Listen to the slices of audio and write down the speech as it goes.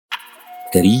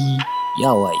Gari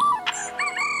ya waye.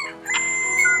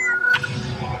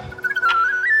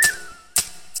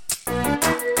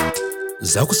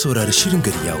 Za ku saurari shirin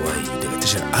Gari ya waye daga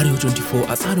tashar Arewa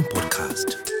 24 a tsarin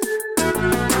podcast.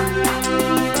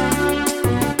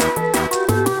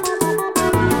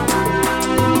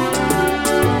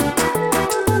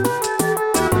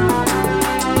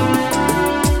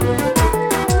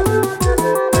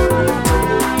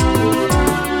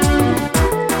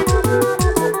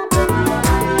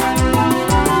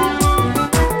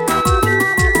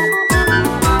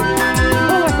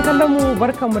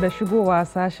 Barkanmu da shigowa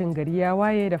sashen Gari ya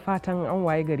waye, da fatan an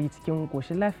waye gari cikin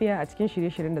koshin lafiya a cikin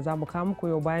shirye-shiryen da za mu kawo muku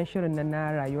yau bayan shirin nan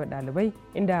na rayuwar ɗalibai,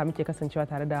 inda muke kasancewa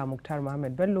tare da Muktar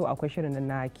Muhammad Bello. Akwai shirin nan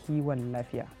na kiwon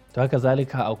lafiya. To haka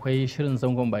zalika akwai shirin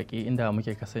zangon baki inda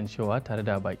muke kasancewa tare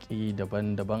da baki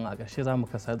daban-daban. A ƙarshe za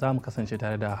mu kasance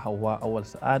tare da Hauwa Awal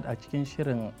Sa'ad a cikin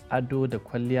shirin ado da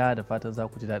kwalliya. Da fatan za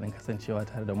ku ji daɗin kasancewa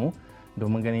tare da mu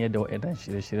domin ganin yadda waɗannan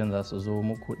shirye-shiryen za su zo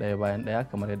muku ɗaya bayan ɗaya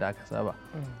kamar yadda aka saba.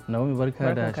 Naomi,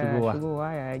 barka da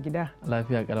shigowa. Ya gida?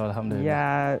 Lafiya kalau, alhamdulillah.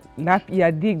 Ya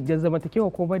lafiya dik da zamantakewa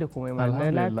komai da komai ma,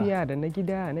 na lafiya da na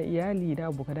gida, na iyali,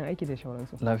 na abokan aiki da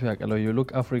sauransu. Lafiya kalau. You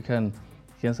look African.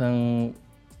 Kin san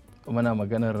muna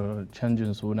maganar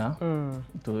canjin suna,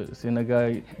 to sai na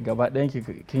ga gaba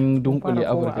ɗayan kin dunkule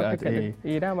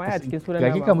Afirka. Dama ya cikin sunan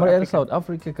ga ki kamar yar South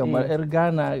Africa, kamar yar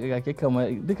Ghana, ga ki kamar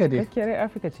duka dai. Gaskiyar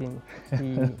Africa ce ne.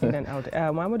 In and out.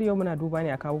 Muhammadu, yau muna duba ne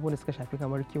a kawo da suka shafi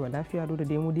kamar kiwon lafiya, duk da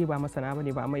dai mu dai ba masana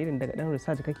bane ba, amma irin daga dan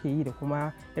research kake yi da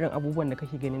kuma irin abubuwan da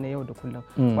kake gani na yau da kullum.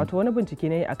 Wato wani bincike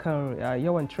ne akan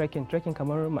yawan trekking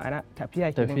kamar ma'ana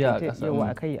tafiya yawa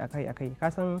akai. Ka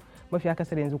san mafi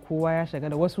akasari yanzu kowa ya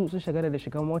shagala, wasu sun shagala da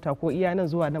shigan mota ko iya nan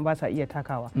zuwa nan ba sa iya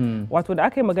takawa. Wato da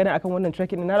aka yi magana akan wannan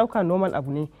trekking na dauka normal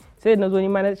abu ne, sai na zo ni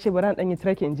ma na ce bari dan yi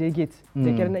trekking in je gate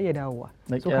da kyar na iya dawowa.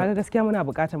 So kaga gaskiya muna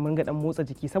buƙatar mun ga dan motsa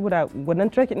jiki, saboda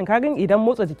wannan trekking din kaga idan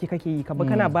motsa jiki kake yi ka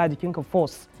kana ba jikinka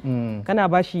force, kana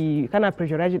bashi, kana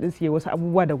pressurize din sai wasu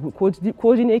abubuwa da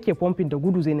ko jini yake pumping da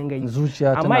gudu zai dinga yi.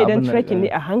 Amma idan trekking ne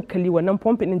a hankali, wannan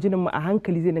pumping din jinin mu a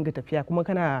hankali zai dinga tafiya, kuma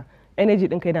kana energy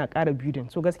ɗinka yana ƙara building.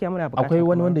 So gaskiya muna buƙatar. Akwai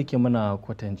wani wanda ke mana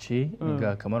kwatance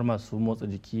ga kamar masu motsa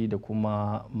jiki da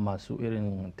kuma masu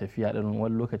irin tafiya ɗin,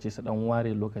 wani lokaci su dan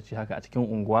ware lokaci haka a cikin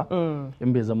unguwa,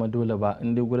 in bai zama dole ba,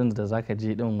 in dai gurin da zaka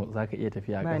je din zaka iya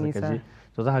tafiya a ƙasa ka je,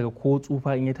 to zaka ga ko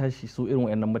tsufa in ya tashi su irin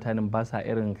wayannan mutanen ba sa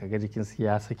irin kaga jikin su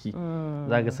ya saki,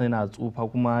 zaka suna tsufa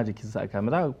kuma jikin su a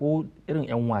kame. Zaka ko irin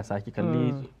yan wasa ki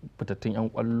kalli fitattun yan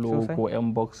kwallo ko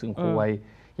yan boxing ko waye,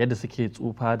 yadda suke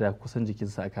tsufa da kusan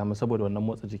jikinsa a kama saboda wannan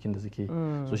motsa jikin da suke.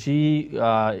 So shi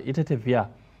ita tafiya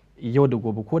yau da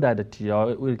gobe, ko da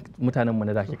mutanen mu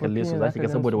na da ke kalle su zaki ga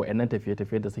saboda wayannan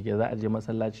tafiye-tafiye da suke, za a je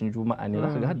masallacin juma'a ne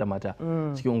zaka ga har da mata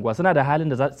cikin unguwa suna da halin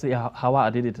da za su iya hawa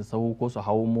a daidaita sahu ko su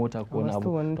hawo mota ko wani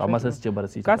abu, to amma sai su ce bar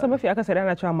su. Ka san mafi akasari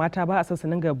ana cewa mata ba a son su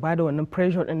dinga ba da wannan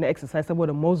pressure din na exercise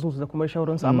saboda muscles da kuma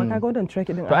shauransu, amma kaga wannan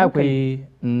trekking din to akwai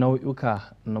nau'uka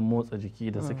na motsa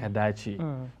jiki da suka dace,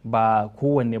 ba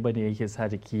kowanne bane yake sa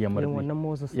jiki ya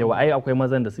murɗe. Yawa ai akwai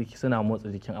mazan da suke suna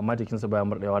motsa jikin amma jikinsu baya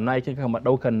murɗewa, wannan aikin kamar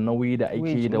daukan nauyi da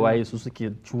aiki da waye su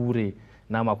suke ture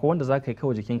nama, ko wanda zaka yi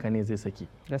kawai jikinka ne zai saki.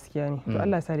 Gaskiya ne. To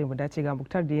Allah ya sare mu dace. Ga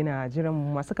Muktar da yana jiran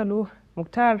mu masu kallo.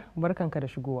 Muktar, barkanka da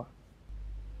shigowa.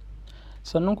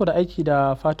 Sannun ku da aiki,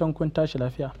 da fatan kun tashi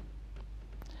lafiya.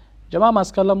 Jama'a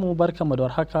masu kallon mu, barkanmu da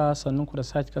warhaka, sannun ku da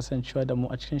sake kasancewa da mu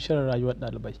a cikin shirin rayuwar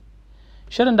ɗalibai.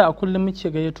 Shirin da a kullum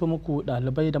muke gayyato muku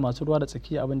ɗalibai da masu ruwa da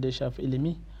tsaki abin da ya shafi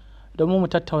ilimi, domin mu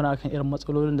tattauna akan irin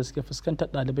matsalolin da suke fuskantar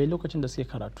ɗalibai lokacin da suke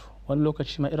karatu, wani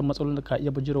lokaci ma irin matsalolin da ka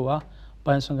iya bujirowa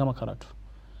bayan sun gama karatu.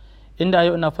 Inda a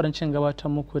yau ina farin cikin gabatar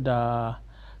muku da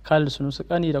Khalid Sunusi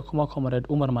Kani da kuma Comrade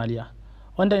Umar Maliya,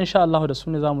 wanda insha Allah da su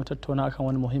ne za mu tattauna akan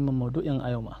wani muhimmin maudu'in a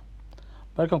yau ma.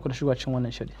 Barkan ku da shigowa cikin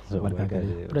wannan shiri.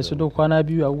 Presido, kwana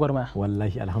biyu a gwagwarmaya.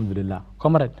 Wallahi alhamdulillah.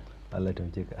 Comrade, Allah ya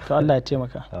taimake ka. To Allah ya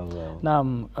taimaka.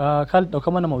 Na'am, Khalid,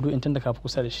 dauka mana maudu'in tun da ka fi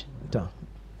kusa da shi.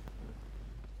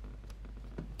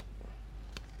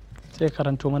 Sai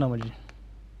karanto mana waje.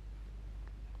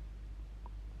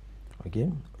 Okay,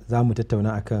 za mu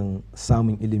tattauna akan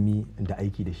samun ilimi da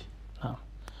aiki da shi.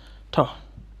 To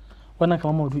wannan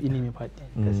kamar maudu'i ne mai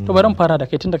faɗi. To bari mu fara da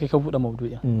kai tunda kai ka buɗe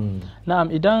maudu'in.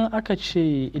 Na'am, idan aka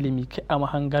ce ilimi, kai a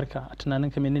mahangarka, a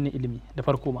tunaninka menene ilimi da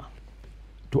farko ma?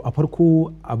 To a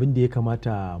farko abin da ya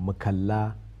kamata mu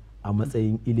kalla a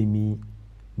matsayin ilimi,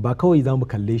 ba kawai za mu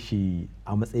kalle shi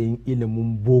a matsayin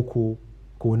ilimin boko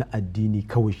ko na addini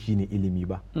kawai shine ilimi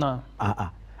ba. A'a,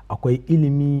 akwai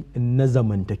ilimi na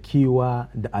zamantakewa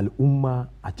da al'umma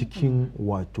a cikin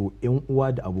wato 'yan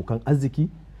uwa da abokan arziki,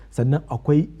 sannan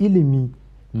akwai ilimi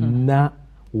na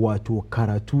wato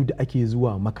karatu da ake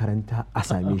zuwa makaranta a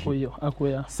same shi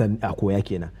a koya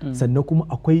kenan. Sannan kuma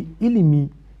akwai ilimi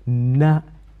na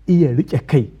iya rike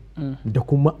kai da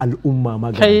kuma al'umma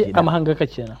ma kai a mahanga ka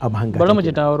kenan. Bari mu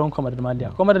je ta wurin Kwamar da Maliya.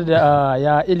 Kwamar da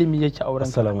ya ilimi yake a wurin ka.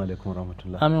 Assalamu alaikum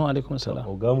warahmatullahi. Amin wa alaikum salam.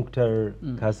 Oga Muktar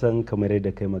ka san kamar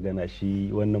yadda kai magana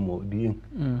shi wannan maudu'in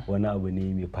wani abu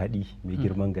ne mai faɗi mai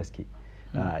girman gaske.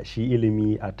 Shi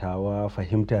ilimi a tawa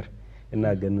fahimtar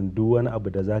ina ganin duk wani abu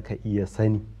da zaka iya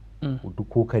sani duk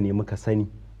ko ka nemi ka sani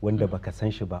wanda baka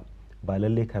san shi ba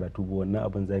lallai karatu ba, wannan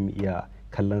abin za mu iya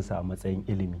kallonsa a matsayin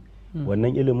ilimi.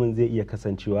 Wannan ilimin zai iya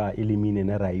kasancewa ilimi ne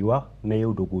na rayuwa na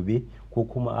yau da gobe ko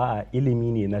kuma a'a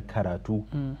ilimi ne na karatu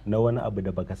na wani abu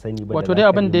da baka sani ba. Wato dai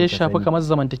abin da ya shafi kamar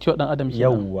zamantakewa dan adam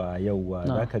kenan. Yawwa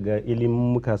zaka ga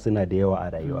ilimuka suna da yawa a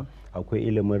rayuwa. Akwai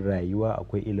ilimin rayuwa,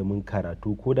 akwai ilimin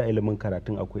karatu, ko da ilimin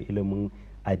karatun akwai ilimin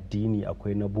addini,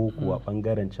 akwai na boko a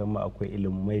bangaren can ma akwai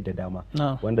ilimai da dama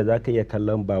wanda za ka iya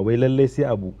kallon ba wai lallai sai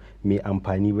abu mai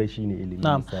amfani ba shine ilimi.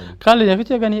 Misali Khalid, ya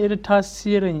kake gani irin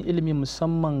tasirin ilimi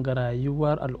musamman ga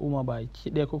rayuwar al'umma baki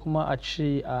ɗaya ko kuma a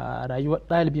ce a rayuwar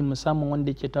ɗalibi musamman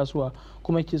wanda yake tasowa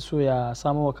kuma yake so ya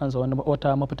samu wa kansa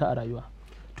wata mafita a rayuwa?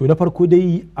 To na farko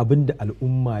dai abin da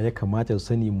al'umma ya kamata su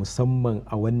sani musamman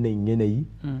a wannan yanayi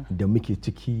da muke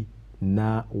ciki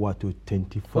na wato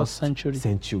 21st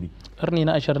century karni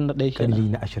na 21 karni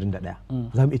na 21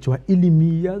 za mu iya cewa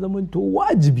ilimi ya zamanto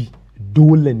wajibi,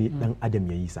 dole ne dan adam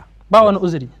ya yi sa, ba wani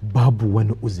uzuri, babu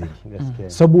wani uzuri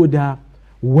saboda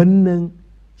wannan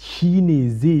shine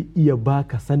zai iya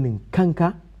baka sanin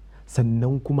kanka,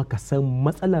 sannan kuma ka san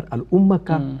matsalar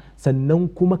al'ummarka, sannan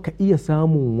kuma ka iya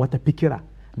samun wata fikira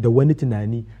da wani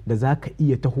tunani da za ka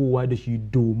iya tahowa da shi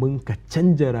domin ka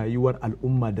canja rayuwar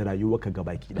al'umma da rayuwarka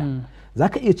gabaki da. Za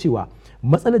ka iya cewa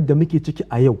matsalar da muke ciki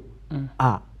a yau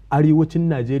a arewacin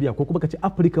Najeriya ko kuma ka ce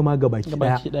Afirka ma gabaki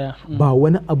daya ba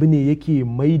wani abu ne yake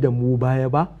mai da mu baya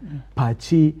ba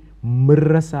face mun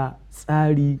rasa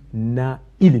tsari na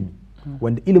ilimi,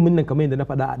 wanda ilimin nan kamar yadda na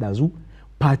faɗa a ɗazu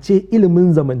face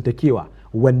ilimin zamantakewa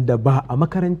wanda ba a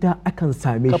makaranta akan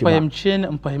same shi ba. Ka fahimce ni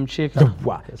in fahimce ka.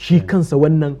 Yawwa, shi kansa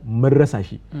wannan mun rasa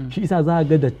shi. Shi isa za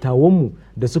ga dattawanmu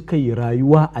da suka yi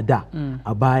rayuwa a da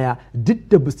a baya duk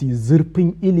da ba su yi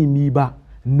zurfin ilimi ba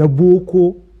na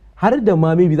boko har da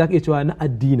ma maybe za ka iya cewa na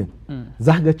addinin,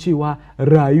 za ga cewa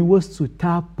rayuwarsu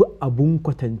ta fi abun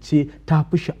kwatance, ta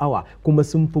fi sha'awa, kuma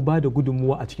sun fi ba da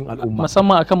gudunmuwa a cikin al'umma,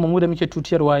 musamman akan mu da muke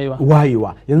tutiyar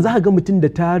wayewa. Yanzu za ga mutum da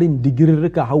tarin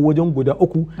digirirrika har wajen guda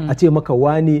 3 a ce maka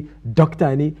wane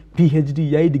dokta ne, PhD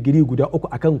ya yi digiri guda 3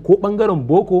 akan ko bangaren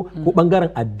boko ko bangaren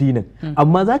addinin,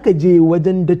 amma za ka je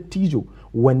wajen dattijo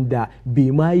wanda bai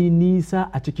ma yi nisa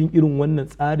a cikin irin wannan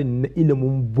tsarin na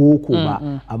ilimin boko ba,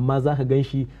 amma za ka gan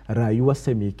shi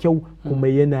rayuwarsa mai kyau kuma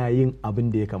yana yin abin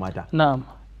da ya kamata. Na'am,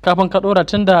 kafin ka dora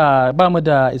tun da ba mu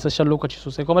da isasshen lokaci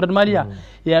sosai, kuma da Maliya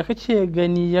ya kake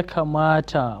gani ya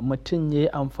kamata mutum ya yi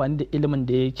amfani da ilimin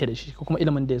da yake da shi ko kuma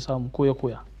ilimin da ya samu ko ya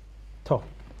koya? To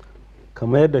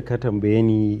kamar yadda ka tambaye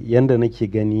ni, yanda nake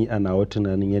gani a nawa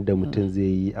tunanin yadda mutum zai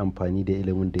yi amfani da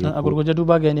ilimin da ya koya. A gurguje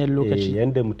duba ga yanayin lokaci.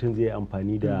 Yanda mutum zai yi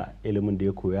amfani da ilimin da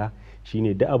ya koya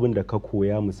shine duk abin da ka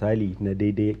koya misali na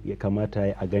daidai ya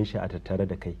kamata a ganshi a tattare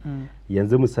da kai.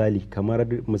 Yanzu misali kamar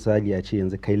misali a ce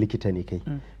yanzu kai likita ne kai.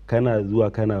 Kana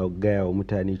zuwa kana gaya wa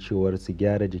mutane cewar su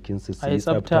gyara jikinsu su yi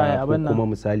tsafta, ko kuma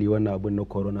misali wannan abin na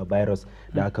coronavirus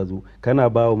da aka zo kana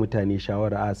ba wa mutane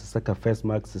shawara a su saka face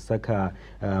mask, su saka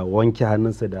wanke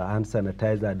hannunsu da hand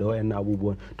sanitizer da wayannan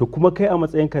abubuwan. To kuma kai a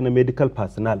matsayinka na medical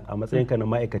personnel, a matsayinka na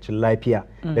ma'aikacin lafiya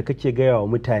da kake gaya wa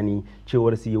mutane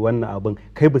cewar su yi wannan abin,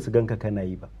 kai ba su ganka kana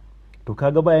yi ba. To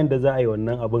kaga bayan da za a yi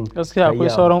wannan abin gaskiya akwai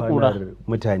sauran kura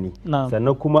mutane,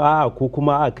 sannan kuma a'a ko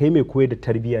kuma a'a kai mai koyar da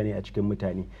tarbiyya ne a cikin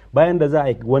mutane, bayan da za a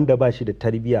yi wanda ba shi da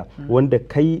tarbiyya, wanda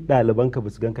kai ɗalibanka ba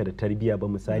su ganka da tarbiyya ba,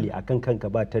 misali akan kanka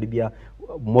ba tarbiyya,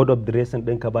 mode of dressing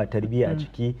ɗinka ba tarbiyya a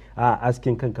ciki, a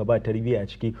askin kanka ba tarbiyya a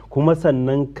ciki, kuma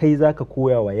sannan kai zaka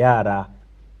koya wa yara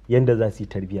yanda za su yi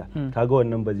tarbiyya, kaga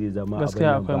wannan ba zai zama abin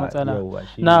gaskiya akwai matsala.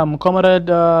 Na'am,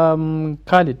 comrade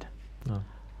Khalid,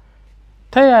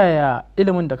 ta yaya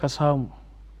ilimin da ka samu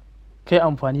kai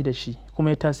amfani da shi kuma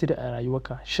ya tasiri a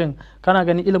rayuwarka? Shin kana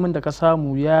ganin ilimin da ka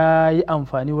samu ya yi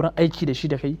amfani wurin aiki da shi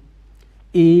da kai?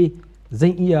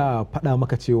 Zan iya faɗa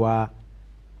maka cewa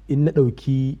in na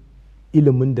ɗauki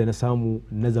ilimin da na samu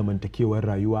na zamantakewar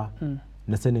rayuwa,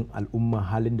 na sanin al'umma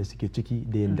halin da suke ciki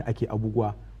da yadda ake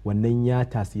abubuwa, wannan ya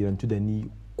tasirantu da ni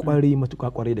kwarai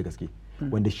matuƙa kwarai da gaske,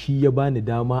 wanda shi ya bani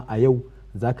dama a yau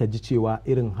zaka ji cewa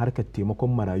irin harkar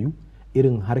taimakon marayu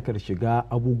irin harkar shiga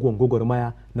abubuwan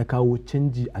gwagwarmaya na kawo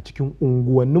canji a cikin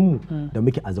unguwanninmu da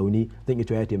muke a zaune, zan iya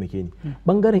cewa ya taimake ni.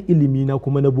 Bangaren ilimi na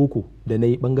kuma na boko da na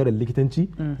yi bangaren likitanci,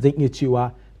 zan iya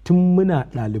cewa tun muna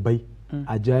ɗalibai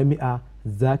a jami'a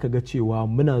za ka ga cewa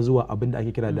muna zuwa abin da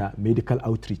ake kira da medical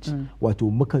outreach, wato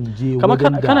mukan je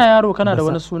wajen da kana yaro kana da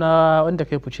wani suna wanda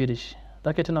kai fice da shi,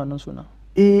 za ka tuna wannan suna?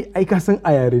 Ai ka san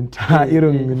a yarinta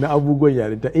irin na abubuwan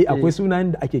yarinta akwai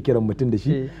sunayen da ake kiran mutum da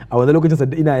shi a wani lokacin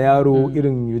sadda ina yaro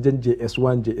irin wajen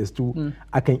JS1 JS2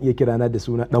 akan iya kirana da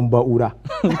suna dan ba'ura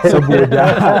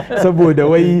saboda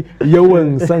wai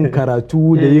yawan son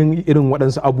karatu da yin irin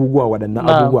waɗansu abubuwa waɗannan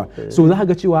abubuwa. So za ka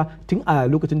ga cewa tun a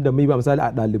lokacin da mai ba misali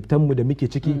a ɗalibtanmu da muke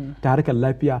ciki ta harkar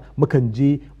lafiya mukan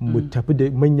je mu tafi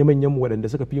da manya-manyan waɗanda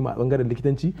suka fi mu a bangaren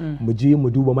likitanci, mu je mu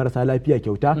duba marasa lafiya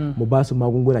kyauta, mu ba su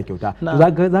magunguna kyauta.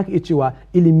 za ka iya cewa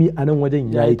ilimi a nan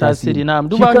wajen ya yi tasiri.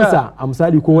 Shi kansa a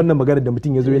misali ko wannan magana da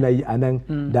mutum ya zo yana yi a nan,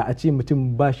 da a ce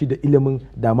mutum ba shi da ilimin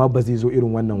da ma ba zai zo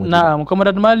irin wannan wajen. Na'am, kuma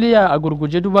da maliya a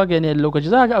gurguje duba ga yanayin lokaci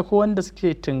za ga akwai wanda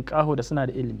suke tinkaho da suna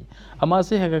da ilimi amma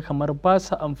sai kaga kamar ba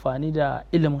su amfani da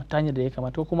ilimin ta hanyar da ya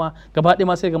kamata, ko kuma gaba ɗaya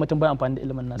ma sai ga mutum bai amfani da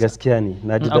ilimin nasa. Gaskiya ne,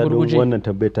 na ji daɗin wannan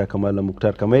tambayar ka Malam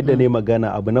Muktar. Kamar yadda ne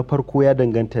magana, abu na farko ya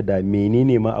danganta da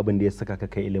menene ma abin da ya saka ka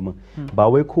kai ilimin. Ba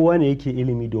wai kowa ne yake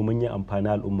ilimi domin ya amfani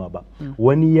al'umma ba.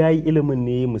 Wani ya yi ilimin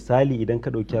ne, misali idan ka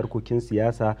ɗauki harkokin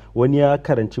siyasa, wani ya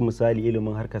karanci misali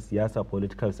ilimin harkar siyasa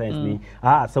political science ne,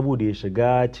 a'a saboda ya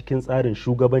shiga cikin tsarin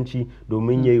shugabanci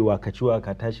domin ya yi waka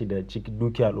tashi da cikin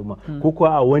dukiya al'umma, ko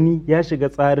kuwa a wani ya shiga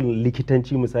tsarin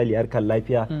likitanci misali harkar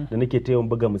lafiya da nake ta yawan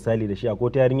buga misali da shi.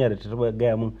 Akwai ta yarinya da ta taba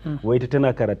gaya min wai ta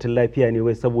tana karatun lafiya ne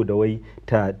wai saboda wai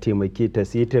ta taimake ta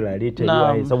sai turare ta yi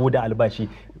waye saboda albashi.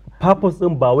 Purpose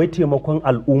din ba wai taimakon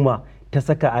al'umma ta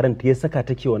saka a ranta ya saka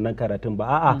take wannan karatun ba,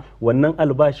 a'a wannan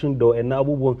albashin da wayannan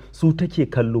abubuwan su take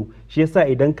kallo. Shi yasa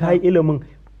idan ka yi ilimin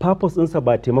purpose ɗinsa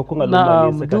ba taimakon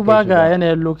al'umma ne saka duba ga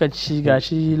yanayin lokaci,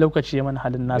 gashi lokaci ya mana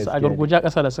halin nasu. A gurguje a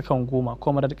ƙasa da sakan 10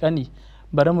 kuma da ƙani,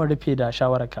 bari mu rufe da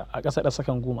shawararka a ƙasa da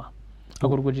sakan 10 a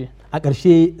gurguje. A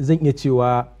ƙarshe zan iya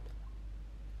cewa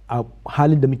a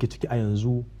halin da muke ciki a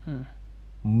yanzu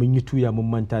mun yi tuya mun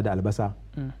manta da albasa,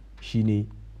 shine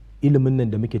ilimin nan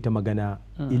da muke ta magana,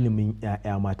 ilimin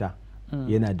 'ya'ya mata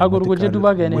yana da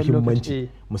matuƙar muhimmanci,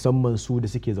 musamman su da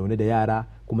suke zaune da yara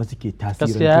kuma suke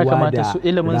tasirantuwa da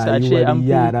rayuwar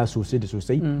yara sosai da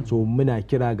sosai. So muna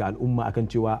kira ga al'umma akan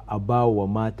cewa a ba wa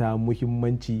mata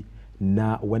muhimmanci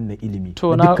na wannan ilimi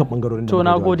na dukkan bangarorin da. To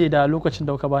na gode da lokacin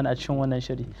da kuka bani a cikin wannan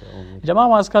shiri. Jama'a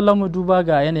masu kallon mu, duba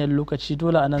ga yanayin lokaci,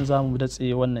 dole a nan za mu datse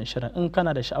wannan shirin. In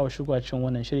kana da sha'awar shigowa cikin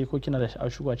wannan shiri ko kina da sha'awar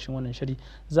shigowa cikin wannan shiri,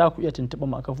 za ku iya tuntuɓa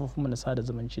mu a kafofinmu na sada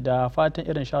zumunci. Da fatan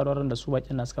irin shawarwarin da su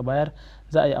bakin na suka bayar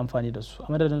za a yi amfani da su.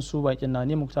 A madadin su bakin na,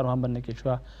 ni Muktar Muhammad nake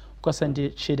cewa ku kasance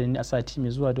da ni a sati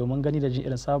mai zuwa domin gani da jin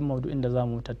irin sabon maudu'in da za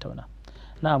mu tattauna.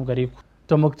 Na'am, gare ku.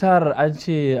 To Muktar, an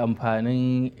ce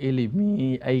amfanin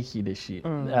ilimi aiki da shi.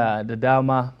 Da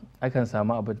dama akan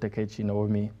samu abin takaici na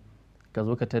wame, ka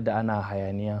zo ka tadda ana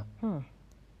hayaniya,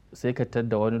 sai ka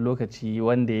tadda wani lokaci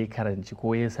wanda ya karanci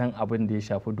ko ya san abin da ya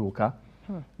shafi doka,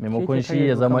 maimakon shi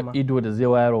ya zama ido da zai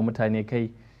wayar wa mutane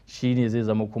kai, shi ne zai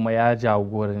zama kuma ya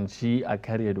jagoranci a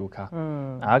karya doka.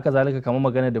 A haka zalika kamar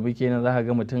magana da muke nan, za ka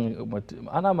ga mutum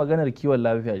ana maganar kiwon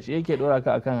lafiya, shi yake dora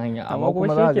ka akan hanya, amma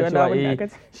kuma za ka ga cewa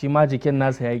shi ma jikin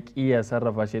nasa ya ƙi ya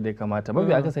sarrafa shi da ya kamata.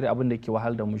 Mafi akasari abin da ke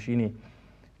wahal da mu shine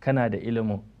kana da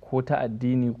ilimin ko ta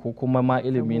addini ko kuma ma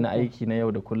ilimi na aiki na yau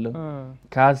da kullum,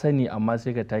 ka sani amma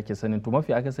sai ka take sanin. To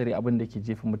mafi akasari abin da ke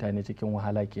jefa mutane cikin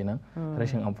wahala kenan,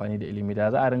 rashin amfani da ilimi.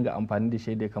 Da za a ringa amfani da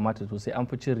shi da ya kamata to sai an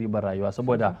fi cin ribar rayuwa,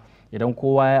 saboda idan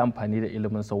kowa ya amfani da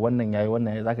ilimin sa, wannan yayi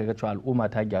wannan yayi, zaka ga cewa al'umma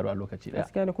ta gyaru a lokaci daya.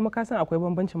 Gaskiya ne, kuma ka san akwai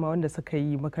bambanci ma wanda suka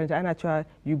yi makaranta, ana cewa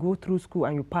you go through school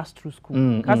and you pass through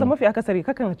school. Ka san mafi akasari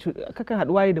kakan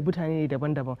haduwa da mutane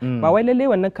daban-daban, ba wai lalle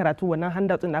wannan karatu wannan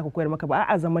handout din da aka koyar maka ba,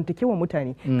 a'a zamantakewa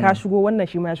mutane. Ka shigo, wannan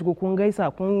shi ma ya shigo, kun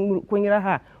gaisa, kun yi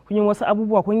raha, kun yi wasu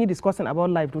abubuwa, kun yi discussing about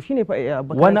life. To shine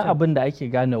wani abin da ake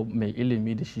gane mai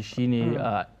ilimi da shi shine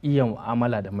iya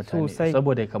mu'amala da mutane,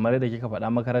 saboda kamar yadda kika faɗa,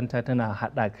 makaranta tana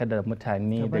haɗa ka da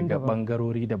mutane daga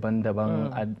bangarori daban-daban,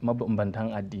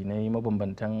 mabambantan addinai,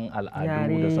 mabambantan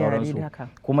al'adu da sauransu.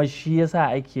 Kuma shi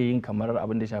yasa ake yin kamar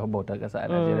abin da shafi bautar ƙasa a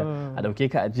Najeriya, a dauke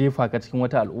ka a jefa ka cikin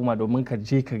wata al'umma domin ka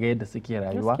je ka ga yadda suke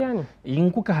rayuwa. In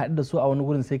kuka haɗu da su a wani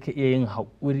gurin sai ka iya yin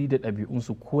haƙuri da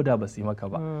ɗabi'unsu ko da ba su yi maka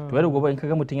ba. To yadda gobe in ka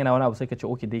ga mutum yana wani abu sai ka ce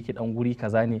oke da yake dan guri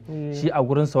kaza ne, shi a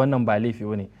gurinsa wannan ba laifi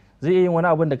bane. Zai iya yin wani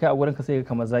abun da kai a gurin ka sai ka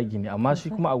kamar zagi ne, amma shi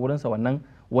kuma a gurinsa wannan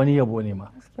wani yabo ne ma.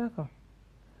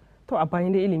 to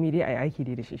amfani da ilimi dai a yi aiki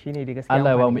dai da shi shine da gaskiya.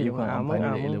 Allah ya ba mu amfani da ikon ilimi. amfani da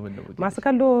Amin, amin. ilimin da muke da Masu shi.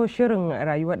 kallo shirin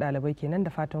rayuwar ɗalibai kenan da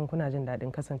fatan kuna jin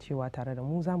daɗin kasancewa tare da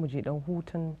mu, za mu je ɗan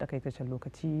hutun takaitaccen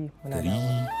lokaci muna Gari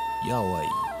dawowa. ya waye.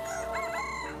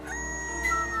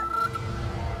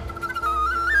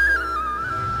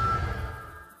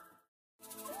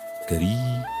 Gari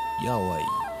ya waye.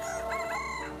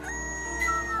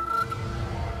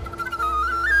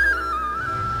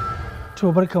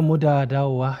 To barkanmu da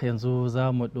dawowa, yanzu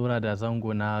za mu dora da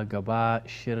zango na gaba,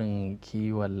 shirin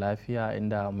kiwon lafiya,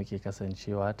 inda muke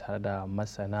kasancewa tare da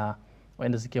masana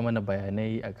wanda suke mana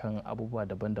bayanai akan abubuwa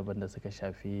daban-daban da suka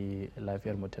shafi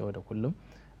lafiyar mu ta yau da kullum.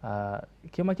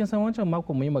 Ke ma kin san wancan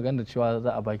mako mu yi magana cewa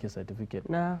za a baki certificate.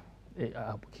 Na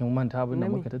Kin manta abin da Na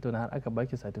me? muka tattauna har aka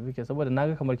baki certificate, saboda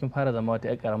naga kamar kin fara zama wata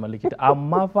 'yar karamar likita,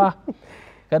 amma fa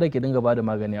kada ki dinga bada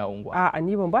magani a unguwa. a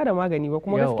ni ban bada magani ba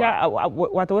kuma Yawa. gaskiya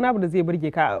wato wani abu da zai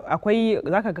burge ka, akwai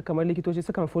zaka ga kamar likitoci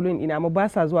sukan following ina amma ba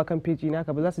sa zuwa kan page ina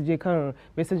ka, ba za su je kan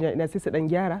message ina sai su dan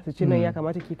gyara su ce nan ya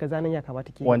kamata ki kaza, nan ya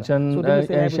kamata ki kaza. Wancan So dole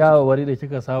sai na yan bincike. shawarwari da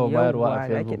kika saba bayarwa Yawwa, a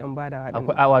da ake Facebook. dan badawa din.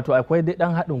 Wato akwai dai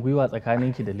dan haɗin gwiwa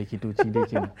tsakaninki da likitoci dai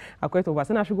kenan. Akwai to ba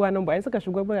suna shigowa nan ba, in suka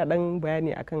shigo ba dan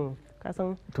bayani akan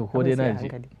kasan. To ko dai abin sai na a ji.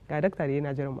 hankali. Ga dakta da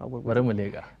yana jiran mu a gurgurje. Bari mu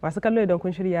leƙa. Masu kallo idan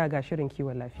kun shirya ga shirin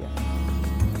kiwon lafiya.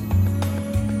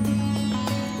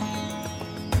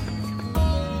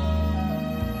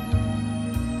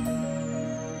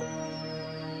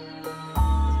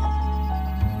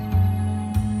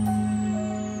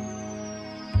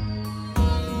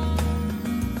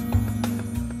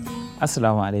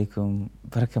 Assalamu alaikum,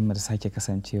 barkanmu da sake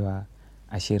kasancewa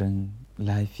a shirin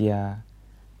lafiya,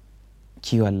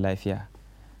 kiwon lafiya.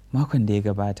 Makon da ya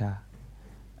gabata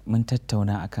mun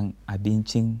tattauna akan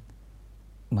abincin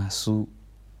masu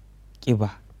ƙiba,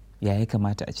 ya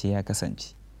kamata a ce ya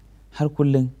kasance. Har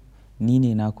kullum ni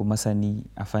ne naku masani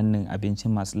a fannin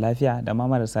abincin masu lafiya da ma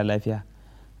marasa lafiya,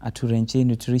 a turance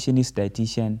nutritionist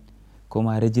dietitian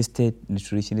kuma registered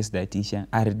nutritionist dietitian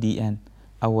RDN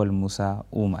Awal Musa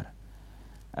Umar.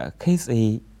 Kai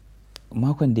tsaye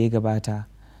makon da ya gabata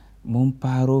mun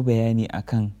faro bayani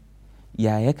akan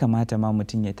ya kamata ma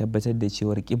mutum ya tabbatar da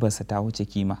cewar ƙibarsa ta wuce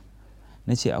kima.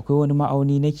 Na ce akwai wani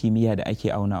ma'auni na kimiyya da ake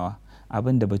aunawa,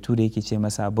 abin da bature yake ce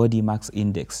masa body mass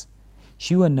index.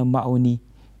 Shi wannan ma'auni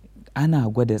ana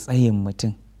gwada tsayin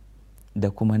mutum da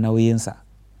kuma nauyinsa,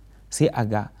 sai a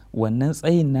ga wannan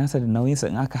tsayin nasa da nauyinsa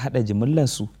in aka haɗa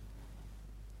jimillarsu,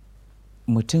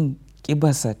 mutum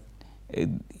ƙibarsa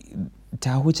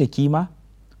ta huce kima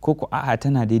ko ko a'a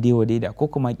tana daidai wa daida, ko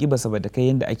kuma ƙibarsa ba ta kai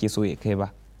yadda ake so ya kai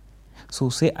ba. So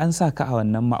sai an sa ka a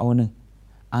wannan ma'aunin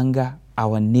an ga a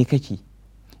wanne kake.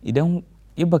 Idan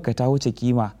ƙibarka ta wuce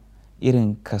kima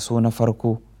irin kaso na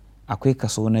farko, akwai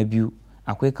kaso na biyu,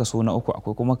 akwai kaso na uku,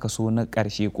 akwai kuma kaso na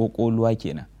ƙarshe ko ƙoluwa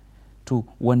kenan. To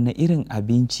wanne irin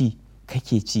abinci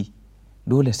kake ci?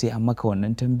 Dole sai an maka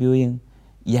wannan tambayoyin.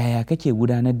 Yaya kake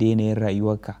gudanar da yanayin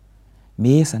rayuwarka?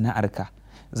 Me ya sana'arka?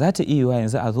 Za ta iya yiwa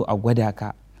yanzu a zo a gwada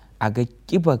ka a ga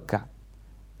ƙibarka,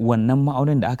 wannan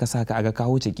ma'aunin da aka saka a ga ka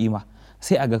wuce kima,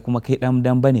 sai a ga kuma kai ɗan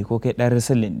damba ne ko kai ɗan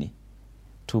risilin ne.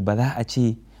 To ba za a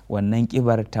ce wannan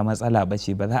ƙibar ta matsala ba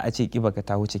ce, ba za a ce ƙibarka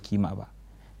ta wuce kima ba.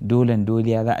 Dolen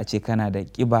doliya za a ce kana da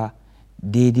ƙiba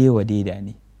daidai wa daida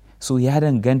ne. So ya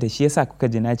danganta, shi yasa kuka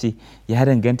ji na ce ya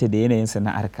danganta da yanayin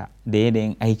sana'arka da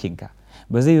yanayin aikinka.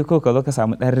 Ba zai yi kawai ka zo ka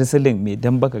samu ɗan risilin mai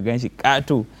damba ka gan shi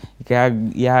ƙato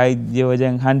ya je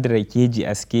wajen 100 kg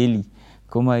a skeli,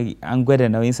 kuma an gwada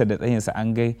nauyinsa da tsayinsa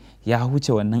an ga ya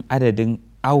huce wannan adadin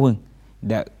awun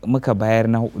da muka bayar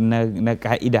na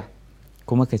ka'ida,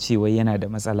 kuma ka ce wai yana da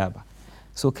matsala ba.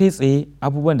 So kai tsaye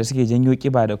abubuwan da suke janyo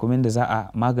ƙiba da kuma da za a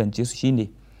magance su shine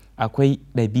akwai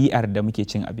ɗabi'ar da muke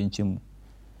cin abincinmu.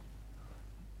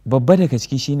 Babba daga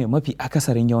ciki shine mafi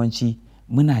akasarin yawanci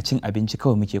muna cin abinci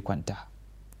kawai muke kwanta.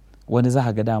 Wani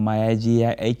za ga dama ya je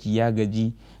ya aiki ya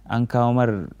gaji, an kawo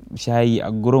mar shayi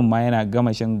a gurin ma yana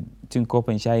gama cin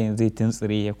kofin shayin zai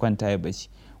tuntsire ya kwanta ya baci.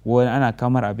 Wani ana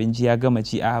kamar abinci ya gama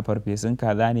ci, a farfesun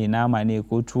kaza ne, nama ne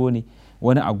ko tuwo ne,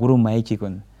 wani a gurin ma yake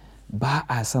kwanta. Ba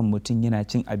a son mutum yana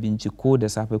cin abinci ko da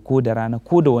safe ko da rana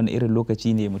ko da wani irin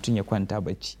lokaci ne mutum ya kwanta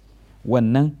bacci.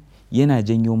 Wannan yana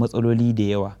janyo matsaloli da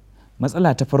yawa.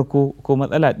 Matsala ta farko ko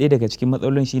matsala ɗaya daga cikin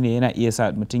matsalolin shine yana iya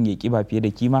sa mutum ya ƙiba fiye da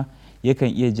kima, yakan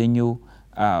iya janyo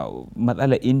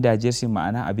matsalar indigestion,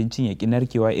 ma'ana abincin ya ƙi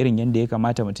narkewa irin yadda ya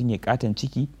kamata, mutum ya ƙaton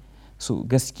ciki. So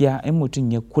gaskiya in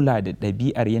mutum ya kula da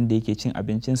ɗabi'ar yadda yake cin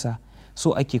abincinsa,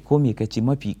 so ake kome ka ci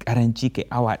mafi ƙaranci kai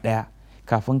awa ɗaya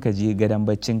kafin ka je gadon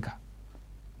baccinka.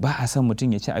 Ba a son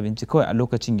mutum ya ci abinci kawai a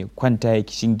lokacin ya kwanta ya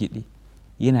kishingiɗe,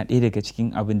 yana ɗaya daga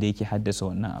cikin abin da yake haddasa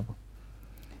wannan abu.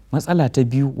 Matsala ta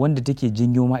biyu wanda take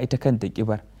janyo ma ita kanta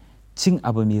ƙibar cin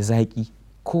abu mai zaƙi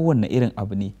kowanne irin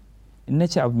abu ne. In na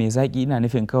ce abu mai zaƙi ina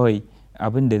nufin kawai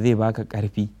abin da zai baka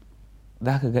ƙarfi.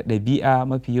 Za ka ga ɗabi'a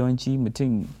mafi yawanci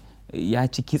mutum ya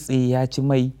ci kitse ya ci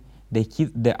mai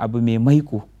da abu mai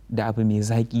maiko da abu mai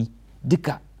zaƙi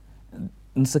duka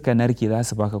in suka narke za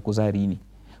su baka kuzari ne.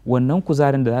 Wannan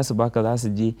kuzarin da za su baka za su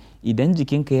je idan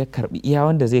jikinka ya karbi iya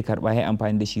wanda zai karba ya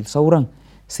amfani da shi, sauran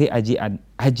sai a je a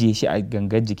ajiye shi a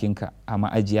gangar jikinka a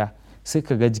ma'ajiya, sai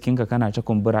ka ga jikinka kana ta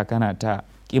kumbura kana ta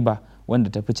ƙiba wanda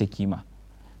ta fice kima.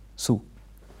 So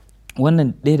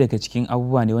wannan ɗaya daga cikin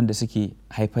abubuwa ne wanda suke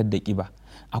haifar da ƙiba.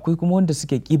 Akwai kuma wanda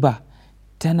suke ƙiba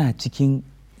tana cikin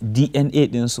DNA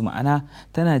ɗinsu, ma'ana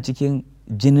tana cikin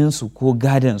jininsu ko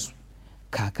gadansu.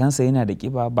 Kakansa yana da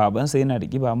ƙiba, babansa yana da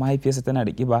ƙiba, mahaifiyarsa tana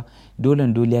da ƙiba, dole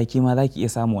ya kima za ki iya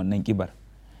samun wannan ƙibar.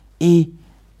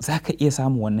 Za ka iya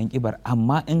samun wannan ƙibar,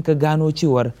 amma in ka gano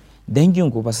cewar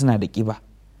danginku ba suna da ƙiba,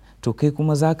 to kai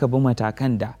kuma za ka bi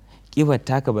matakan da ƙibar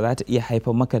taka ba za ta iya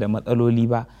haifar maka da matsaloli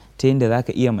ba, ta yadda za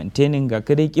ka iya maintaining ga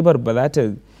kadai ƙibar ba za ta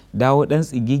dawo ɗan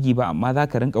tsigigi ba, amma za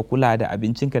ka rinka kula da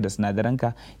abincinka da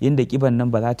sinadaranka yadda ƙibar nan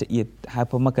ba za ta iya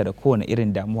haifar maka da kowane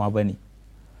irin damuwa ba ne.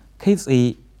 Kai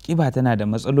tsaye ƙiba tana da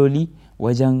matsaloli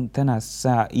wajen tana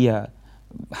sa iya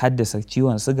haddasa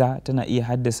ciwon siga, tana iya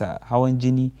haddasa hawan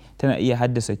jini, tana iya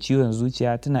haddasa ciwon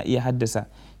zuciya, tana iya haddasa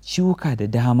ciwuka da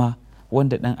dama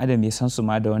wanda ɗan adam ya san su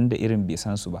ma da wanda irin bai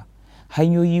san su ba.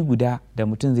 Hanyoyi guda da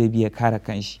mutum zai biya kare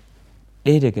kanshi,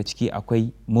 ɗaya daga ciki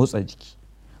akwai motsa jiki.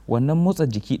 Wannan motsa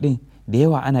jiki ɗin da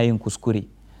yawa ana yin kuskure,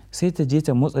 sai ta je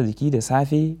ta motsa jiki da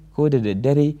safe ko da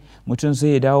daddare, mutum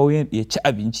sai ya dawo ya ci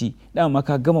abinci, dama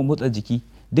ka gama motsa jiki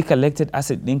duka lactic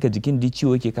acid ɗinka jikin duk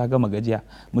ciwo ke ka gama gajiya,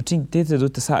 mutum ta zo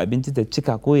ta sa abinci ta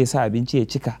cika ko ya sa abinci ya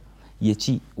cika ya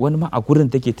ci, wani ma a gurin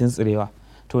take tuntsirewa.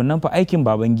 To nan fa aikin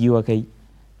baban giwa kai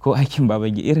ko aikin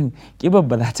baban giwa, irin ƙibar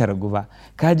ba za ta ragu ba.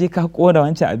 Ka je ka ƙona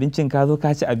wancan abincin, ka zo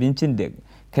ka ci abincin da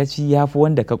ka ci ya fi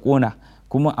wanda ka ƙona,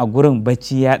 kuma a gurin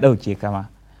bacci ya ɗauke kama.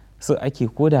 So ake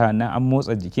koda wannan an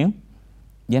motsa jikin,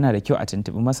 yana da kyau a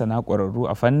tuntuɓi masana ƙwararru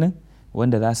a fannin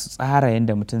wanda za su tsara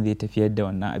yadda mutum zai tafiyar da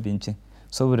wannan abincin.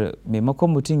 Saboda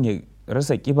maimakon mutum ya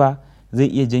rasa ƙiba zai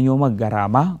iya janyo mar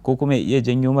garama, ko kuma ya iya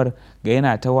janyo mar ga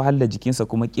yana ta wahalar jikinsa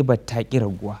kuma ƙibar ta ƙi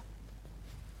raguwa.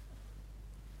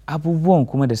 Abubuwan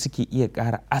kuma da suke iya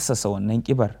ƙara asasa wannan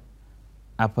ƙibar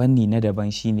a fanni na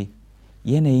daban shine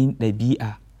yanayin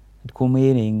ɗabi'a, kuma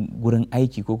yanayin gurin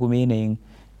aiki, ko kuma yanayin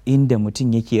inda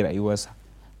mutum yake rayuwarsa.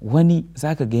 Wani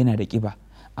za ka ga yana da ƙiba,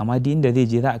 amma duk inda zai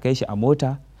je za a kai shi a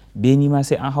mota, beni ma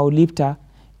sai an hau lifta,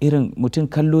 irin mutum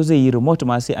kallo zai yi remote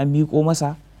ma sai an miƙo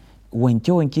masa,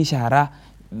 wanke-wanke, shara,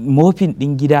 mofin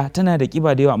ɗin gida, tana da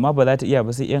ƙiba da yawa amma ba za ta iya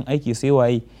ba, sai 'yan aiki sai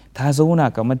waye, ta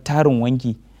zauna kamar tarin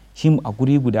wanki shi a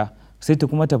guri guda, sai ta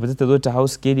kuma ta fita ta zo ta hau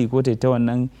skeli ko ta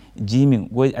wannan jimin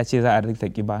wai a ce za a rika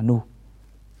ƙiba. No,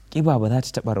 ƙiba ba za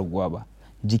ta taɓa raguwa ba.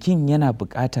 Jikin yana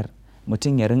buƙatar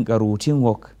mutum ya rinka routine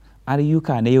work,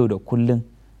 ayyuka na yau da kullum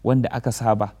wanda aka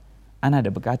saba, ana da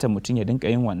buƙatar mutum ya dinka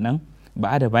yin wannan.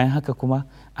 Ba da bayan haka kuma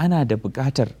ana da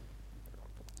buƙatar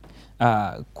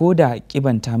ko da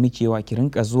ƙiban ta mikewa ki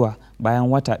rinka zuwa bayan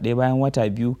wata ɗaya bayan wata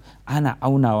biyu ana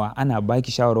aunawa, ana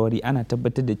baki shawarwari, ana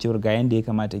tabbatar da cewar ga yanda ya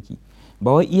kamata ki.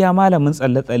 Ba wai iya malamin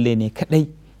tsalle-tsalle ne kaɗai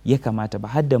ya kamata ba,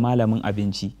 har da malamin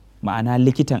abinci, ma'ana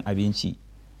likitan abinci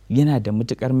yana da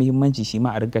matuƙar muhimmanci shi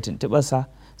ma a rinka tuntuɓarsa,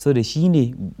 saboda shi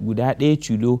ne guda ɗaya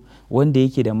culo wanda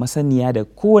yake da masaniya da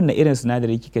kowanne irin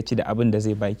sinadari kika ci da abin da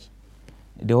zai baki.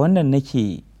 Da wannan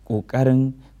nake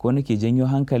ƙoƙarin ko nake janyo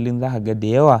hankalin, za ka ga da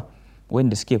yawa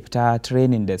wanda suke fita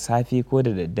training da safe ko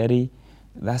da daddare,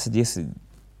 za su je su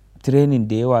training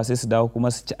da yawa sai su dawo kuma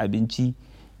su ci abinci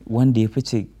wanda ya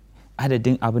fice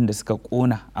adadin abin da suka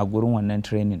ƙona a gurin wannan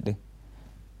training ɗin.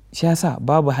 Shi yasa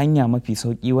babu hanya mafi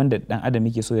sauƙi wanda ɗan adam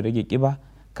yake so ya rage ƙiba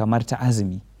kamar ta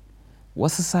azumi.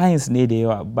 Wasu science ne da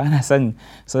yawa, ba na son,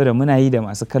 saboda muna yi da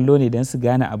masu kallo ne don su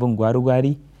gane abin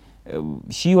gwari-gwari.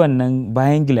 Shi wannan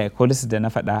bayan glycolysis da na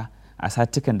faɗa a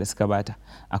satukan da suka bata,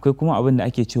 akwai kuma abin da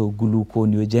ake cewa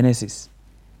gluconeogenesis.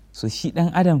 So shi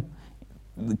ɗan adam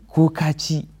ko ka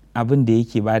ci abin da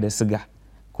yake bada siga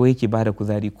ko yake bada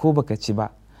kuzari, ko baka ci ba,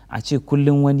 a ce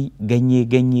kullum wani ganye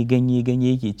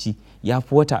yake ci, ya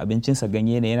fi wata abincinsa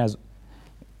ganye ne,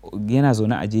 yana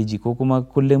zaune a jeji, ko kuma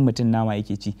kullum mutum nama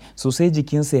yake ci, so sai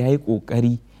jikinsa ya yi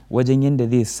ƙoƙari wajen yadda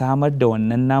zai samar da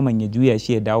wannan naman ya juya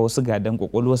shi ya dawo siga don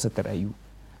ƙwaƙwalwarsa ta rayu.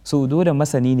 So dole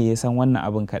masani ne ya san wannan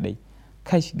abin kaɗai.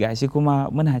 Kash gashi kuma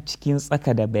muna cikin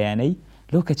tsaka da bayanai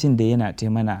lokacin da yana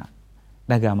mana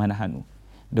ɗaga mana hannu.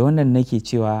 Da wannan nake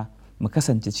cewa mu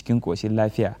kasance cikin ƙoshin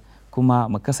lafiya, kuma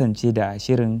mu kasance da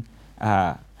shirin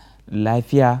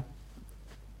lafiya,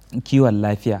 kiwon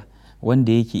lafiya,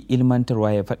 wanda yake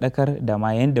ilmantarwa ya faɗakar da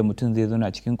ma yadda mutum zai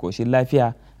zauna cikin ƙoshin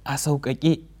lafiya a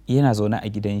sauƙaƙe yana zaune a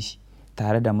gidan shi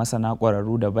tare da masana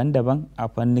ƙwararru daban-daban a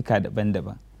fannika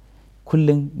daban-daban.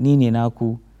 Kullum ni ne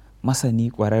naku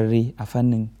masani ƙwararre a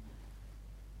fannin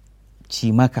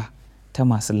cimaka ta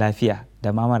masu lafiya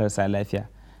da ma marasa lafiya,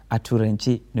 a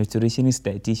turance nutritionist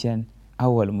dietitian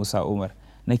Awwal Musa Umar,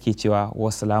 nake cewa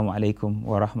wassalamu alaikum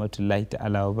wa rahmatullahi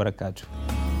ta'ala wa barakatuh.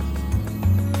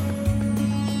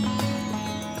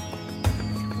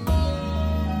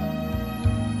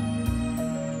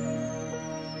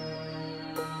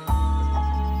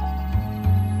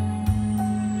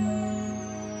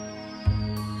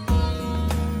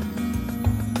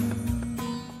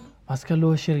 masu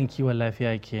kallo shirin kiwon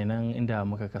lafiya kenan inda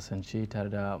muka kasance tare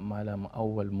da malam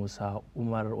Awwal Musa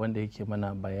Umar wanda yake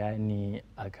mana bayani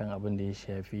akan abin da ya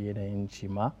shafi yanayin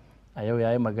cima. A yau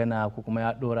ya yi magana ko kuma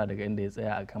ya dora daga inda ya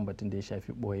tsaya akan batun da ya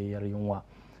shafi boyayyar yunwa.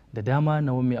 Da dama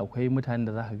na wumi akwai mutanen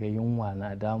da za ka ga yunwa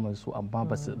na damar su amma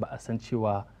ba a san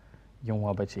cewa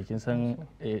yunwa ba ce, kin san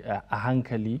a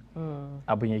hankali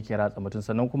abin yake ratsa mutum,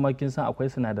 sannan kuma kin san akwai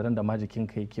sinadaran da ma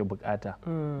jikinka yake bukata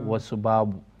wasu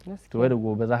babu. To da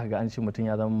gobe za ka ga an ce mutum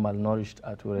ya zama malnourished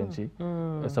a turanci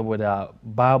saboda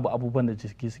babu abubuwan da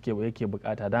jiki yake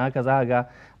bukata, don haka za ka ga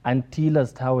an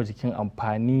tilasta wa jikin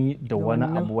amfani da wani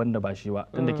abu wanda ba shi ba,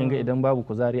 tunda kin ga idan babu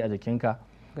kuzari a jikinka,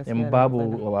 in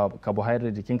babu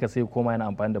carbohydrate jikinka sai koma yana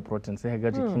amfani da protein, sai ga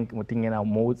jikin mutum yana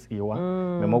motsewa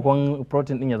maimakon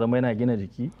protein din ya zama yana gina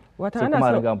jiki sai kuma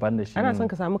a riga amfani da shi. Ana son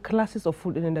ka samu classes of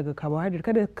food din daga carbohydrate,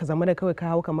 kada ka zama da kawai ka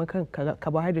hawo kamar kan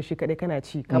carbohydrate shi kadai kana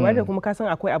ci. Carbohydrate kuma ka san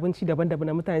akwai abinci daban-daban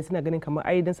na mutane suna ganin kamar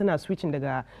ai dan suna switching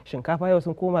daga shinkafa yau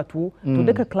sun koma tuwo, to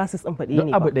duka classes din faɗi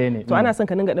ne. Abu ɗaya ne. To ana son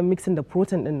ka dinga dan mixing da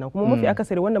protein din nan, kuma mafi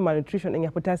akasari wannan malnutrition din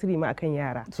ya fi tasiri ma akan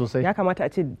yara. Ya kamata a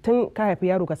ce tun ka haifi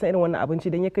yaro ka san irin wannan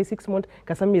abinci, dan ya kai 6 months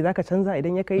ka san me zaka canza,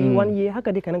 idan ya kai 1 year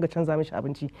haka dai ka dinga canza mishi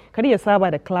abinci. Kar ya saba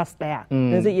da class daya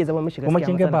dan zai iya zama mishi gaskiya. Kuma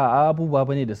kin ga ba abubuwa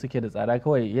bane da suke da tsada,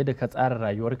 kawai yadda ka tsara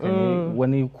rayuwarka ne,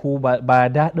 wani ko ba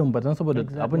daɗin ba, don saboda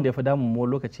abin da ya fi damun mu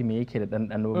lokaci me yake da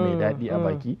ɗanɗano mai daɗi a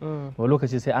baki, wani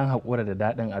lokaci sai an haƙura da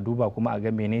daɗin a duba kuma a ga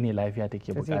menene lafiya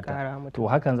take bukata. To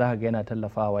hakan za ka ga yana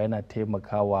tallafawa, yana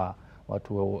taimakawa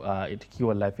wato ita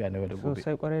kiwon lafiya na yau da gobe.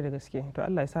 Sosai kwarai da gaske. To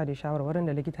Allah ya sa da shawarwarin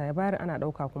da likita ya bayar ana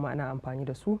ɗauka kuma ana amfani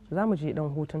da su. Za mu je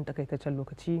ɗan hutun takaitaccen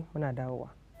lokaci, muna dawowa.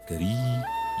 Gari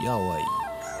ya waye.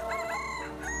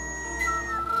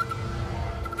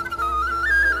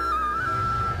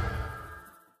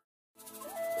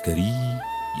 Gari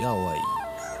ya waye.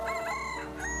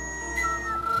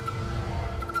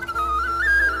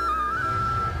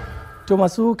 To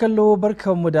masu kallo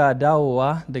barkanmu da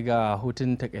dawowa daga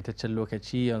hutun takaitaccen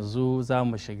lokaci, yanzu za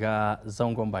mu shiga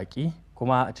zangon baki,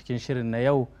 kuma a cikin shirin na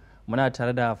yau muna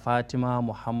tare da Fatima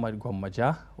Muhammad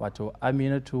Gwammaja, wato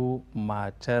Aminatu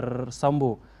matar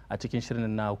Sambo, a cikin shirin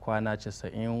na kwana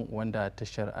 90 wanda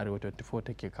tashar Arewa 24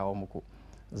 take kawo muku.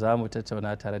 Za mu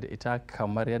tattauna tare da ita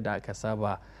kamar yadda aka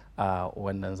saba a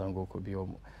wannan zango, ku biyo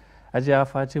mu. Hajiya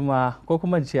Fatima ko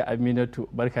kuma ce Aminatu,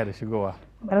 barka da shigowa.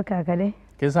 Barka ka dai.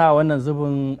 Kin sa wannan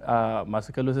zubin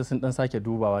masu kallo sai sun dan sake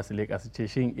dubawa su leka su ce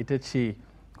shin ita ce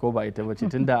ko ba ita bace,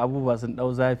 tunda abubuwa sun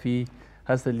dau zafi,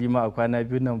 hasali ma a kwana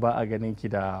biyu nan ba a ganin ki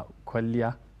da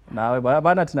kwalliya.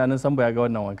 Ba na tunanin Sambo ya ga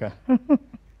wannan wankan.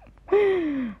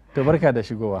 To barka da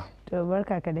shigowa. To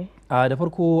barka ka dai. Da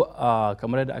farko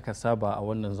kamar yadda aka saba a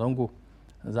wannan zango,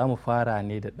 za mu fara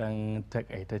ne da ɗan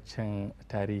takaitaccen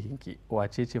tarihinki.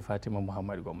 Wace ce Fatima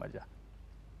Muhammad Gwammaja?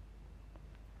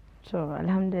 To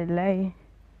alhamdulillah,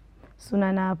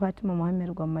 sunana Fatima Muhammad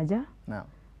Gwammaja.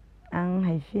 An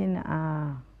haife ni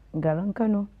a garin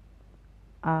Kano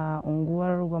a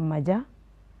unguwar Gwammaja,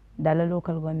 Dala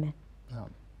local government.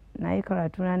 Na yi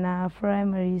karatuna na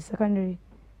primary, secondary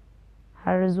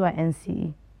har zuwa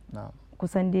NCE.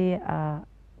 Kusan dai a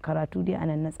karatu dai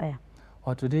anan na tsaya.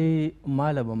 Wato dai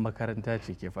malamin makaranta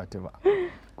ce ke Fatima.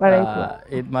 Kwarai kuwa.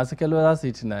 Masu kallo za su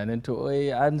yi tunanin to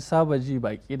an saba ji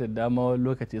baki da dama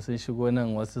lokaci sun shigo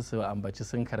nan wasu su ambaci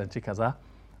sun karanci kaza,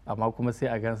 amma kuma sai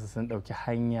a gansu sun ɗauki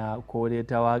hanya ko dai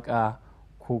ta waka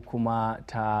ko kuma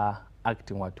ta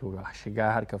acting, wato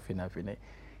shiga harkar fina-finai.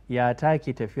 Ya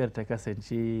take tafiyar ta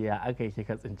kasance, ya aka yi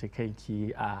kika tsinci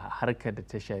kanki a harkar da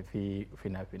ta shafi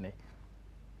fina-finai?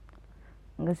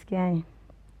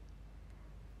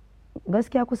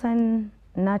 Gaskiya kusan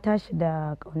na tashi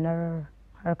da ƙaunar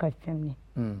harkar fim ne,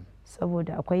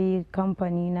 saboda akwai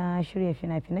kamfani na shirya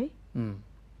fina-finai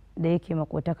da yake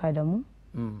makotaka da mu,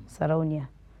 Sarauniya.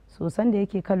 Sosan da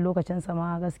yake kan lokacin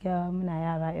sama gaskiya muna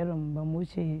yara irin ban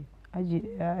wuce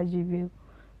aji biyu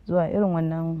zuwa irin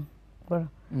wannan wurin.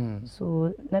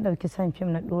 So na ɗauki son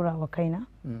fim na ɗora wa kaina.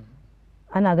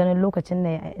 ana ganin lokacin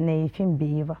na yi fim bai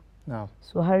yi ba.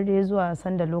 So har dai zuwa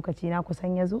sanda lokaci na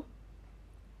kusan ya zo,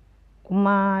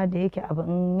 kuma da yake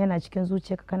abin yana cikin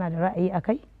zuciyarka kana da ra'ayi a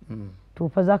kai, to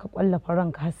fa za ka kwallafa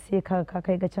ranka har sai ka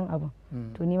kai ga cin abin.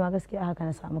 To ni ma gaskiya haka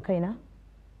na samu kaina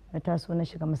na taso na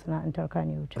shiga masana'antar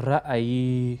Kannywood.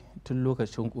 Ra'ayi tun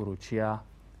lokacin ƙuruciya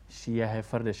shi ya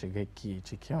haifar da shigakki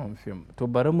cikin fim. To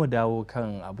bari mu dawo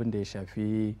kan abin da ya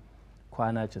shafi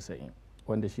kwana 90,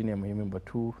 wanda shine muhimmin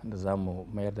batu da za mu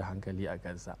mayar da hankali a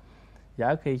kansa. Ya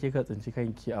aka yi kika tsinci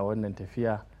kanki a wannan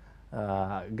tafiya?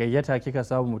 Gayyata kika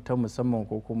samu ta musamman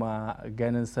ko kuma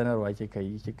ganin sanarwa kika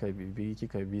yi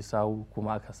kika bi sawu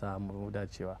kuma aka samu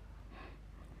dacewa?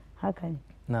 Haka ne.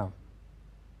 Na'am.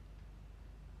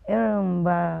 Irin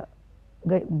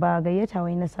ba gayyata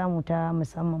wai na samu ta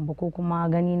musamman ba ko kuma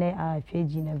gani na a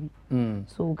feji na bi.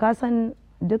 So ka san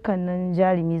dukkanin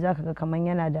jarumi zaka ga kaman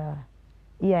yana da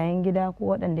iyayen gida ko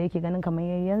waɗanda yake ganin kamar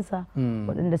yayyansa,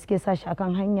 waɗanda suke sa shi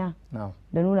akan hanya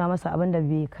da nuna masa abin da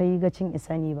bai kai gacin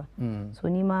isani ba. So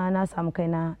ni ma na samu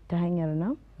kaina ta hanyar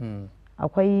nan.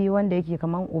 Akwai wanda yake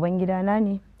kamar uban gidana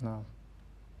ne,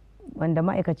 wanda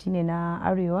ma'aikaci ne na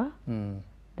Arewa,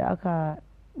 da aka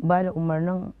ba da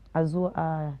umarnin a zo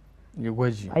a yi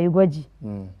gwaji.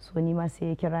 So ni ma sai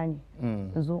ya kira ni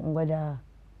in zo in gwada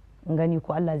in gani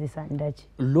ko Allah zai sa in dace.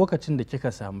 Lokacin da kika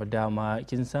samu dama,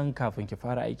 kin san kafin ki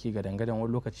fara aiki ga dangadan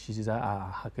wani lokaci za a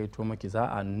hakaito maki, za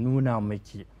a nuna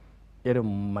maki irin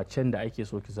macen da ake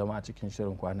so ki zama a cikin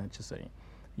shirin kwana 90.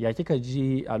 Ya kika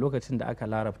ji a lokacin da aka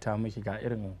larabta miki ga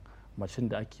irin macen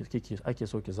da ake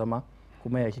so ki zama,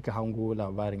 kuma ya kika hango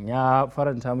labarin? Ya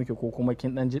faranta miki ko kuma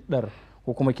kin dan jiddar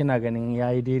ko kuma kina ganin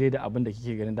yayi daidai da abin da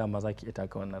kike ganin dama za ki iya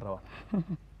taka wannan rawa?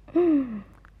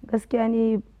 Gaskiya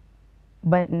ne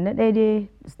na daidai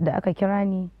da aka kira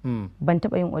ni ban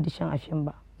taɓa yin audition a fim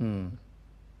ba.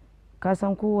 Ka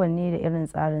san kowanne da irin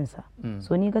tsarinsa.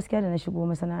 So ni gaskiya da na shigo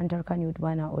masana'antar Kannywood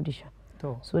ba na audition.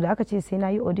 So da aka ce sai na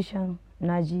yi audition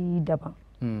na ji daban.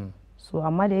 So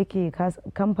amma da yake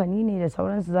kamfani ne da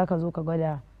sauransu zaka zo ka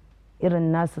gwada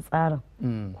irin nasu tsarin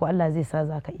ko Allah zai sa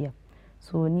za ka iya.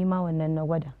 So ni ma wannan na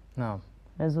gwada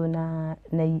na zo na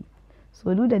yi.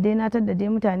 So duk da dai na tadda dai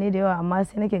mutane da yawa, amma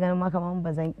sai nake ganin ma kamar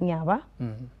ba zan iya ba,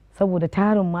 saboda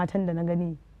tarin matan da na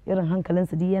gani irin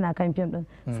hankalinsu duk yana kan fim din,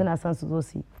 suna son su zo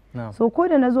su yi. So ko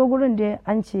da na zo gurin dai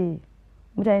an ce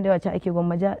mutane da yawa ce ake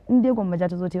gwammaja, in dai gwammaja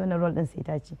ta zo ta yi wannan role din sai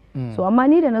ta ci. So amma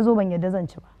ni da na zo ban yadda zan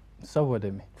ci ba. Saboda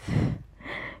me?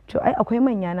 To ai akwai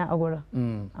manya na a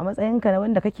gurin. A matsayinka na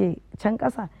wanda kake can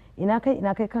ƙasa, ina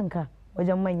kai kanka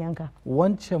wajen manyanka.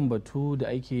 Wancan batu da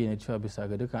ake yi na cewa bisa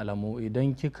ga dukkan alamu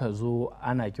idan kika zo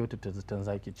ana kyautata zaton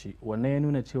zaki ci, wannan ya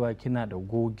nuna cewa kina da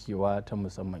gogewa ta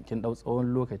musamman, kin dau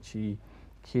tsawon lokaci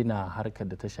kina harkar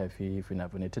da ta shafi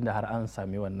fina-finai, tunda har an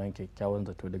sami wannan kyakkyawan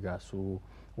zato daga su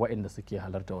waɗanda suke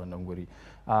halarta wannan guri.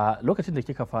 A lokacin da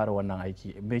kika fara wannan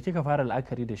aiki, me kika fara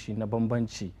la'akari da shi na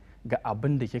bambanci ga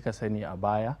abin da kika sani a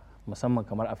baya, musamman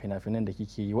kamar a fina-finan da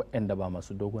kike yi waɗanda ba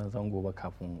masu dogon zango ba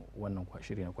kafin wannan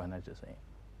shiri na kwana 90?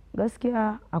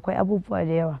 Gaskiya akwai abubuwa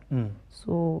da yawa.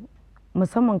 So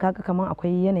musamman kaka kamar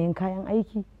akwai yanayin kayan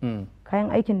aiki. Kayan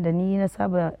aikin da ni na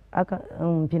saba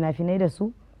fina-finai da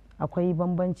su akwai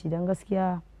bambanci, don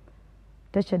gaskiya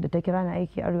tashar da ta kira na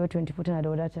aiki Arewa 24 tana da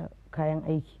wadatar kayan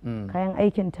aiki. Kayan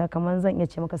aikin ta kamar zan iya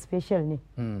ce maka special ne.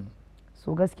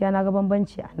 So gaskiya na ga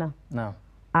bambanci a nan.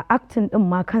 A acting din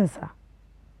ma kansa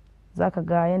za ka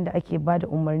ga yadda ake ba da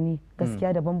umarni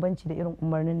gaskiya da bambanci da irin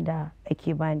umarnin da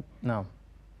ake bani.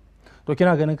 To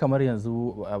kina ganin kamar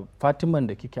yanzu Fatiman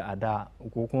da kike a da,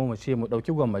 ko kuma mu ce mu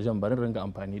dauki gwammajen, bari ringa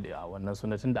amfani da wannan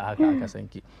sunatin da aka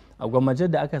sanki a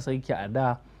gwammajen da aka sanki a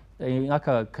da, in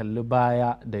aka kalli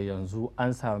baya da yanzu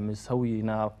an sami sauyi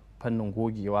na fannin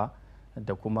gogewa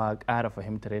da kuma ƙara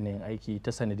fahimtar yanayin aiki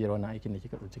ta sanadiyar wannan aikin da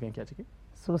kika tsinci kanki a ciki?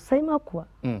 Sosai ma kuwa.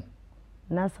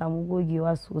 Na samu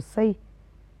gogewa sosai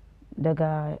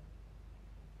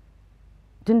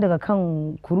tun daga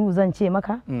kan kuru zan ce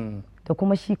maka, da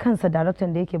kuma shi kansa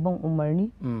daraktan da yake ban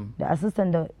umarni, da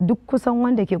asistan da duk kusan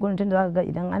wanda ke gurin, tun da zaka ga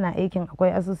idan ana aikin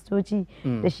akwai asistoci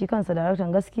da shi kansa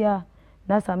daraktan. Gaskiya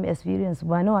na samu experience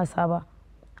ba na wasa ba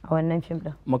a wannan fim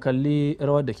din. Mu kalli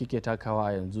rawar da kike takawa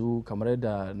a yanzu, kamar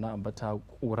yadda na ambata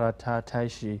kura ta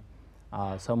tashi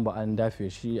a Samba, an dafe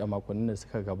shi a makonnin da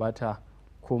suka gabata,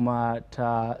 kuma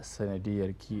ta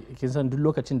sanadiyar kin san duk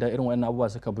lokacin da irin wannan abubuwa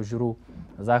suka bujiro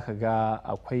zaka ga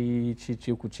akwai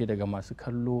cice kuce daga masu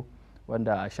kallo,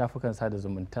 wanda a shafukan sada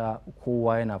zumunta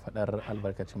kowa yana faɗar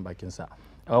albarkacin bakinsa.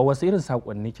 Wasu irin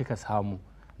saƙonni kika samu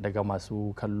daga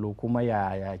masu kallo, kuma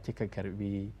yaya kika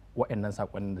karbi waɗannan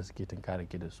saƙonnin da suke tunkara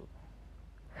ki da su?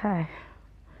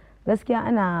 Gaskiya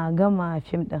ana gama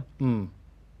fim ɗin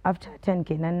after 10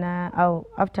 kenan na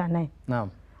after 9 na'am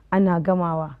ana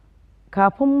gamawa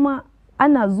kafin ma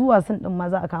ana zuwa sun din ma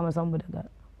za a kama sambu daga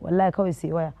wallahi kawai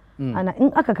sai waya ana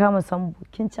in aka kama sambu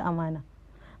kin ci amana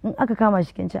in aka kama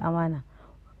shi kin ci amana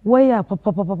waya fa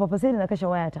sai da na kashe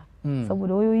wayata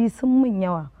saboda wayoyi sun min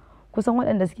yawa kusan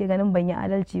waɗanda suke ganin ban yi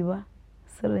adalci ba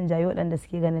sirrin jayi waɗanda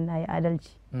suke ganin na yi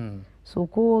adalci so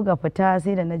ko ga fita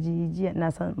sai da naji jiya na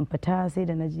san in fita sai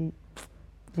da naji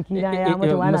jikina ya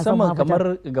mutu ba na son ma fita.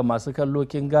 Kamar ga masu kallo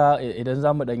kin ga idan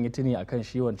za mu dan yi tuni akan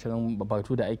shi wancan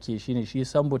batu da ake shine shi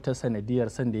sambo ta sanadiyar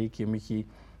san da yake miki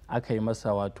aka yi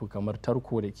masa wato kamar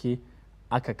tarko da ke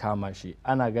aka kama shi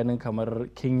ana ganin kamar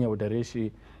kin yaudare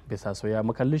shi bisa soya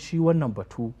mu kalli shi wannan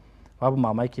batu babu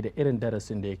mamaki da irin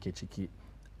darasin da yake ciki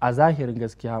a zahirin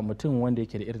gaskiya mutum wanda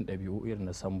yake da irin ɗabi'u irin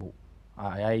na sambo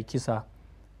ya yi kisa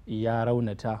ya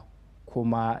raunata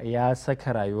kuma ya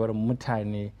saka rayuwar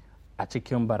mutane a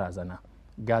cikin barazana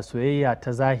ga soyayya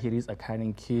ta zahiri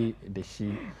tsakanin ke da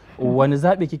shi wani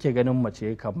zaɓi kike ganin mace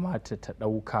ya kamata ta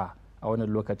ɗauka a wannan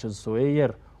lokacin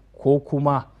soyayyar ko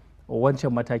kuma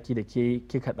wancan mataki da ke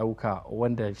kika ɗauka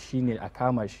wanda shine a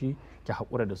kama shi ki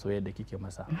haƙura da soyayyar da kike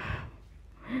masa?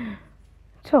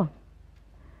 To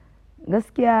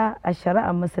gaskiya a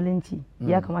shari'ar musulunci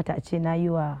ya kamata a ce na yi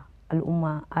wa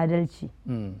al'umma adalci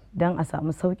don a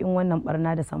samu sauƙin wannan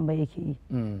barna da samba yake yi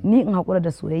ni in haƙura da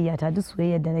soyayya ta duk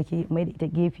soyayyar da nake mai da ita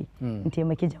gefe in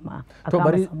taimaki jama'a. To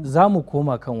bari za mu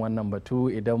koma kan wannan batu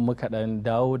idan muka dan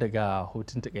dawo daga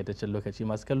hutun takaitaccen lokaci.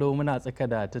 Masu kallo muna tsaka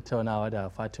da tattaunawa da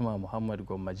Fatima Muhammad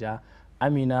Gwammaja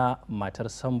Amina matar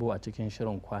Sambo a cikin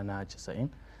shirin kwana 90.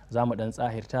 Za mu dan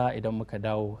tsahirta idan muka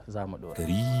dawo za mu dora.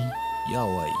 Gari ya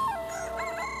waye.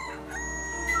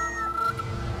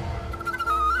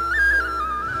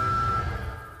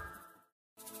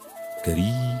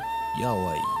 Gari ya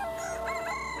waye.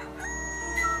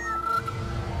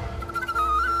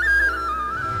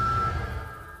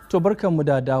 To barkanmu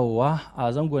da dawowa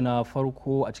a zango na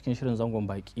farko a cikin shirin zangon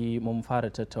baki mun fara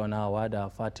tattaunawa da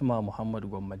Fatima Muhammad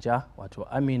Gwammaja wato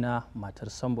Amina matar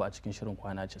Sambo a cikin shirin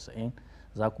kwana 90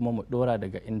 za kuma mu dora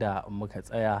daga inda muka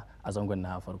tsaya a zangon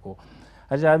na farko.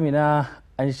 Hajji Amina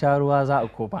an sha ruwa za a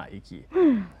koma aiki.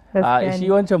 Shi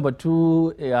wancan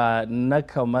batu na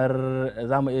kamar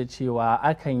za mu iya cewa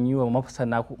akan yi wa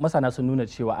masana sun nuna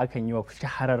cewa akan yi wa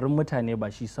shahararrun mutane ba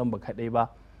shi Sambo kadai ba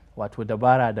wato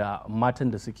dabara da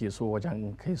matan da suke so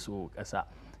wajen kai su ƙasa.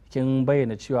 Kin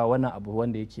bayyana cewa wannan abu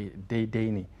wanda yake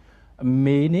daidai ne.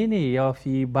 Menene ya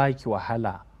fi baki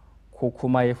wahala ko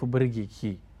kuma ya fi birge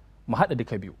ki? Mu haɗa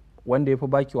duka biyu, wanda ya fi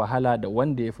baki wahala da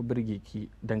wanda ya fi birge ki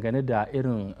dangane da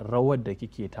irin rawar da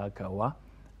kike takawa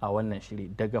a wannan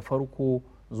shiri daga farko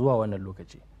zuwa wannan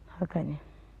lokaci. Haka ne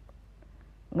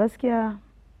gaskiya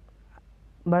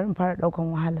bari in fara ɗaukan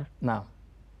wahalar. Na'am.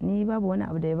 Ni babu wani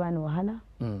abu da ya bani wahala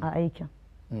a aikin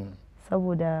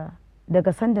saboda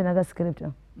daga sanda na ga script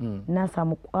din na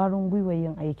samu ƙwarin gwiwar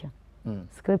yin aikin.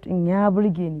 Script din ya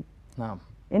burge ni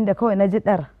inda kawai na ji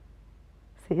ɗar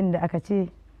sai inda aka ce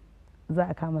za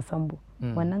a kama Sambo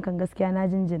wannan kan gaskiya na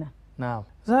jinjina.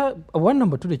 Wannan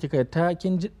batu da kika ta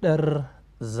kin ji ɗar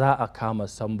za a kama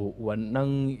Sambo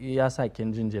wannan ya sa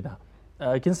kin jinjina.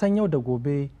 Kin san yau da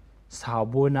gobe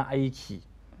sabo na aiki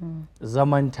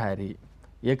zaman tare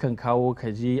yakan kawo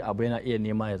kaji abu yana iya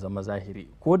nema ya zama zahiri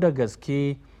ko da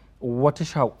gaske wata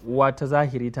shakuwa ta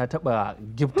zahiri ta taba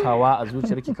giftawa a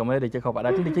zuciyarki kamar yadda kika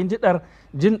faɗa tunda kin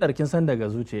jin ɗar kin san daga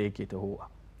zuciya yake tahowa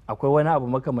akwai wani abu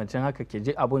makamancin haka ke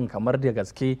ji abun kamar da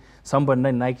gaske Sambon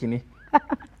nan naki ne?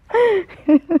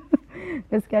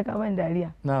 Gaskiya kaman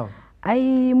dariya.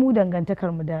 Ai mu dangantakar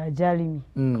mu da jarumi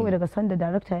kawai daga sanda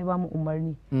darakta ya bamu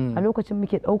umarni a lokacin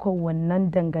muke ɗaukar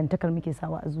wannan dangantakar muke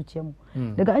sawa a zuciyarmu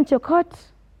daga an ce cut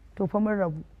to fa mun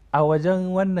rabu. A wajen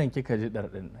wannan kika ji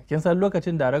ɗarɗin kin san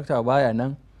lokacin darakta baya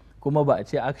nan kuma ba a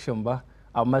ce action ba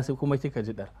amma sai kuma kika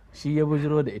ji ɗar shi ya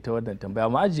bujiro da ita wannan tambaya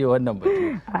mu ajiye wannan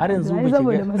batu har yanzu ba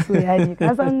saboda masoya ne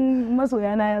ka san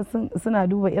masoya na suna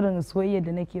duba irin soyayya da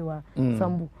nake wa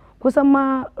Sambo kusan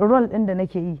ma role ɗin da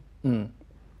nake yi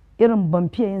irin ban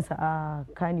fiye yin sa a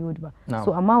Kannywood ba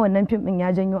so amma wannan fim din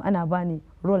ya janyo ana bani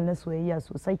role na soyayya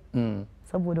sosai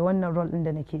saboda wannan role din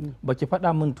da nake yi. Baki faɗa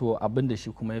min to abin da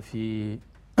shi kuma ya fi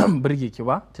birge ki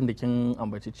ba tunda kin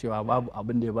ambaci cewa babu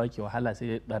abin da ya baki wahala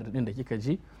sai ɗarɗin da kika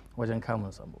ji wajen kamun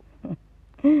Sambo.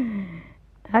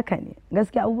 Haka ne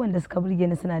gaskiya abubuwan da suka birge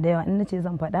ni suna da yawa in nace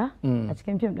zan faɗa a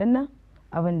cikin fim din nan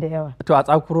abin da yawa. To a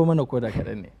tsakuro mana ko da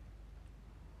kaɗan ne.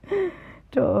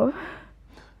 To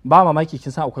ba mamaki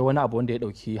kin san akwai wani abu wanda ya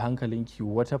dauki hankalinki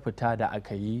wata fita da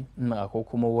aka yi ko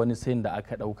kuma wani sayin da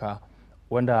aka dauka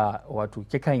wanda wato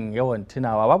kikan yawan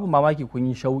tunawa, babu mamaki kun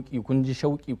yi shauki, kun ji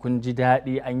shauki, kun ji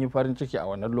daɗi, an yi farin ciki a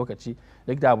wannan lokaci,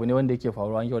 duk da abu ne wanda yake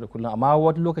faruwa yau da kullum, amma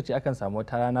wani lokaci akan samu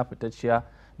wata rana fitacciya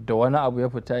da wani abu ya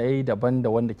fita yayi daban da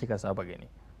wanda kika saba gani.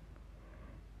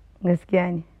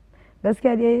 Gaskiya ne,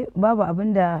 gaskiya dai babu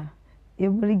abin da ya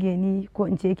burge ni ko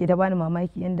in ce yake ta bani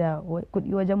mamaki yadda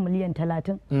kuɗi wajen miliyan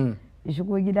 30 ya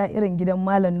shigo gida irin gidan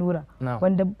Malam Nura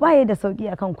wanda baya da sauki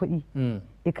akan kuɗi,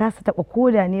 ya kasa taɓa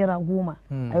koda naira 10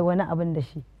 ai wani abin da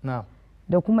shi,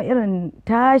 da kuma irin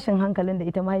tashin hankalin da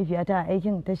ita mahaifiyata a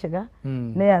aikin ta shiga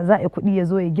na ya za a kuɗi ya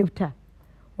zo ya gifta,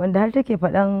 wanda har take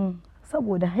faɗan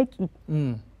saboda haƙƙi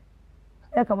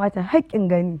ya kamata haƙƙin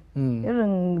gani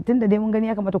irin tunda dai mun gani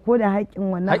ya kamata ko da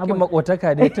haƙƙin wannan haƙƙin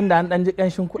makotaka dai tunda an ɗan ji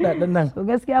ƙanshin kuɗaɗen nan. To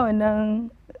gaskiya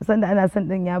wannan sanda ana son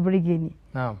ɗin ya burge ni.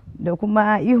 Da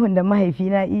kuma ihun da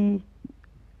mahaifina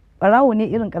ɓarawo ne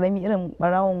irin ƙarami irin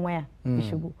ɓarawon waya ya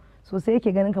shigo, so sai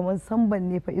yake ganin kamar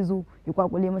samban ne fa izo ya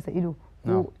kwakule masa ido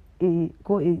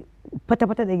ko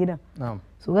fata-fata da gidan.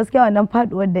 So gaskiya wannan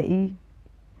faɗuwar da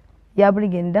ya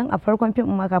burge ni, dan a farkon fim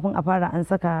ma kafin a fara an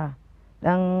saka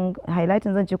dan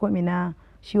highlighting zan ce ko na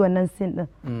shi wannan scene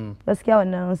din, gaskiya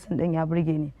wannan scene din ya burge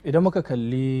ni. Idan muka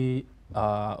kalli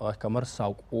kamar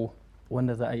sako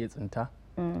wanda za a yi tsinta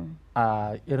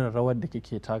a irin rawar da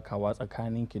kike takawa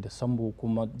tsakaninki da Sambo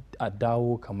kuma a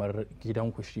dawo kamar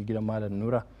gidanku shi gidan Malam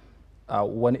Nura,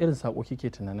 wani irin sako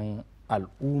kike tunanin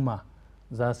al'umma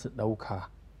za su ɗauka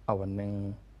a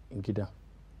wannan gidan?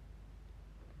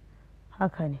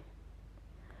 Haka ne,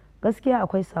 gaskiya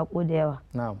akwai sako da yawa.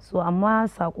 So amma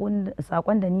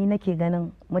sakon da ni nake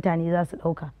ganin mutane za su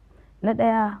ɗauka, na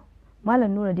ɗaya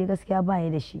Malam Nura dai gaskiya baya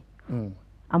da shi,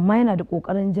 amma yana da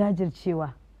ƙoƙarin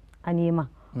jajircewa a nema,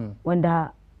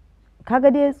 wanda kaga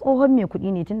dai tsohon mai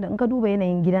kuɗi ne, tunda in ka duba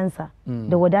yanayin gidansa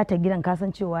da wadatar gidan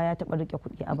kasan cewa ya taɓa rike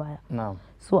kuɗi a baya.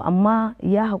 So amma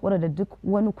ya haƙura da duk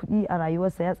wani kuɗi a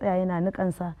rayuwarsa, ya tsaya yana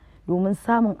niƙansa domin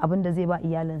samun abin da zai ba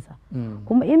iyalinsa,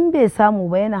 kuma in bai samu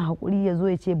ba yana haƙuri ya zo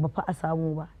ya ce ba fa a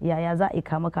samu ba, yaya za a yi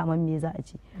kama me za a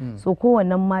ce. So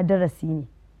kowannen ma darasi ne,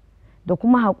 da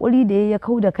kuma haƙuri da ya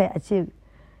kau da kai a ce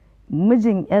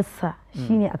mijin yarsa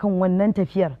shine akan wannan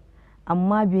tafiyar,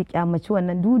 amma bai kyamaci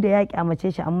wannan, duk da ya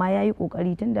kyamace shi amma ya yi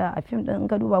ƙoƙari, tunda a fim ɗin in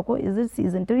ka duba ko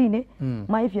season 3 ne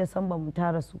mahaifiyar Samba mu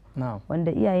ta rasu,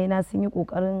 wanda iyayena sun yi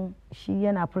ƙoƙarin, shi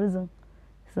yana prison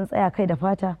sun tsaya kai da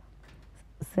fata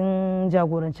sun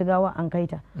jagoranci gawa an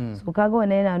kaita. So kaga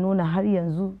wannan yana nuna har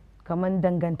yanzu kamar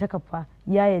dangantaka fa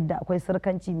ya yadda akwai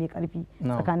sarkanci mai karfi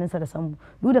tsakaninsa da Sambo,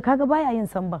 duk da kaga baya yin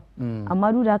Samban,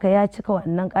 amma duk da haka ya cika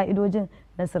wannan ka'idojin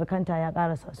na sarkanta ya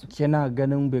karasa su. Kina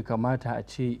ganin bai kamata a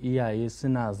ce iyaye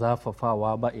suna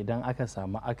zafafawa ba idan aka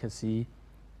samu akasi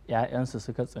 'ya'yansu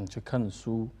suka tsinci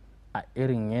kansu a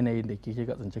irin yanayin da kike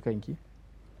ka tsinci kanki?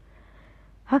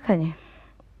 Haka ne.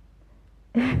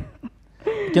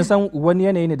 Kin san wani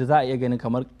yanayi ne da za a iya ganin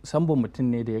kamar Sambo mutum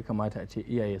ne da ya kamata a ce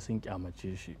iyaye sun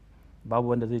kyamace shi, babu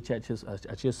wanda zai ce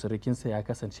a ce surukinsa ya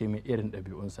kasance mai irin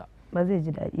ɗabi'unsa. Ba zai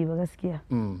ji daɗi ba gaskiya.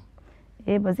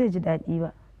 Ba zai ji daɗi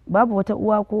ba, babu wata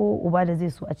uwa ko uba da zai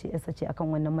so a ce yasa ce akan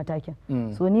wannan matakin.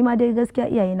 So ni ma dai gaskiya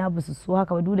iyaye na ba su so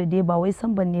haka ba, duk da dai ba wai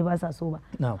Samban ne ba sa so ba,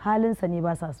 halinsa ne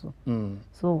ba sa so.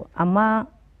 So amma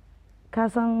ka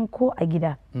san ko a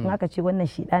gida in aka ce wannan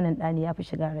shi ɗanin ɗani ya fi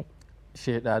shiga rai.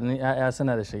 Shedanin 'ya'ya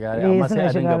suna da shiga rai, amma sai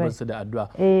a dinga bin su da addu'a.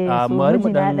 Bari mu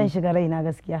dan shiga rai na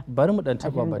gaskiya. Bari mu dan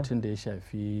taba batun da ya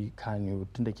shafi Kanyo,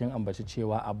 tunda kin ambaci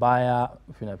cewa a baya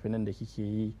fina-finan da kike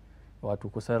yi, wato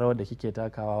kusan rawar da kike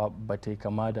takawa ba ta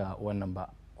kama da wannan ba,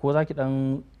 ko za ki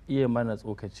dan iya mana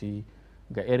tsokaci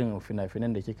ga irin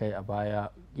fina-finan da kika yi a baya,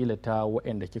 kila ta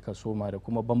waɗanda kika soma da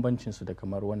kuma bambancin su da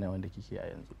kamar wannan wanda kike a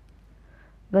yanzu?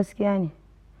 Gaskiya ne,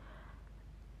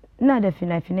 ina da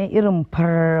fina-finai irin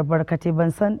barkatai,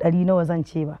 ban san 100 nawa zan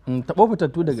ce ba. Taɓo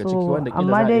fitattu daga ciki wanda kila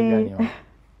za a iya ganewa.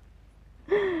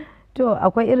 To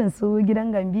akwai irin su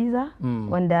Gidan Gambiza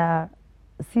wanda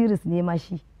series ne ma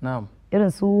shi. Irin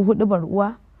su Huɗubar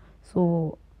Uwa,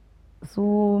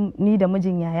 su Ni da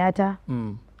Mijin Yayata,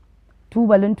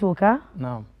 Tubalin Toka,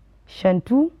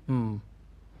 Shantu.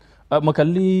 Mu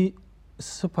kalli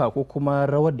sufa ko kuma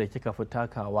rawar da kika fi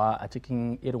takawa a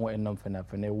cikin irin waɗannan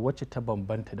fina-finai wacce ta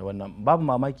bambanta da wannan. Babu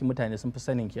mamaki mutane sun fi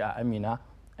sanin ki a Amina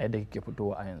a yadda kike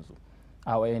fitowa a yanzu,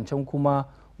 a wayancan kuma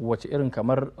wace irin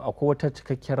kamar akwai wata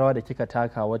cikakkiyar rawa da kika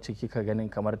taka wacce kika ganin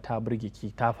kamar ta burge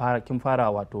ki, kin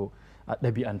fara wato a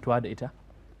ɗabi'antuwa da ita?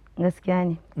 Gaskiya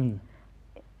ne.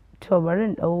 To bari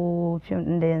in ɗau fim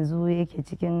ɗin da yanzu yake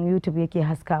cikin YouTube yake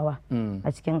haskawa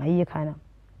a cikin ayyukana.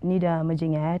 Ni da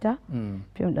Mijin Yayata,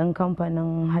 fim ɗin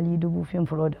kamfanin Hali Dubu Film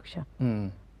Production.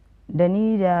 da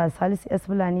ni da Salisu S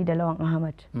Fulani da Lawan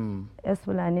Ahmad. S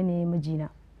Fulani ne mijina.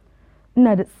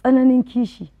 Ina da tsananin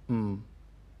kishi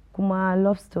kuma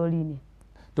love story ne.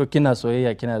 To kina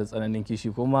soyayya kina da tsananin kishi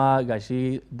kuma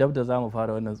gashi dab da zamu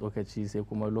fara wannan tsokaci sai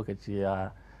kuma lokaci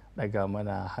ya daga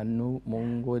mana hannu.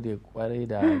 Mun gode kwarai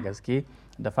da gaske,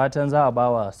 da fatan za a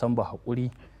bawa Sambo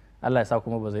haƙuri, Allah ya sa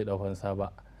kuma ba zai ɗaukansa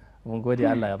ba. Mun gode,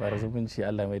 Allah ya bar zumunci,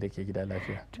 Allah mai da ke gida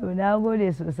lafiya. To na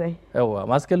gode sosai. Yawwa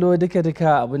masu kallo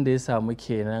duka abin da ya samu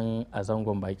kenan a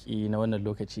zangon baki na wannan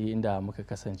lokaci, inda muka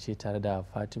kasance tare da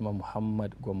Fatima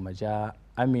Muhammad Gwammaja,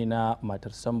 Amina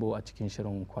matar Sambo a cikin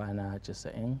shirin kwana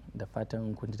 90. Da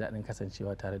fatan kun ji daɗin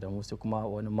kasancewa tare da mu, sai kuma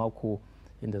wani mako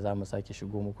inda za mu sake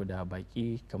shigo muku da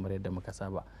baki kamar yadda muka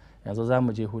saba. Yanzu za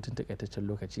mu je hutun takaitaccen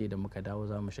lokaci, idan muka dawo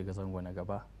za mu shiga zango na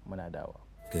gaba. Muna dawo.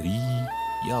 Gari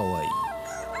ya waye.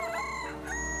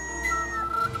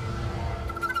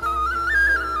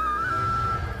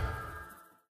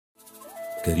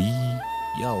 Gari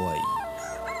ya waye.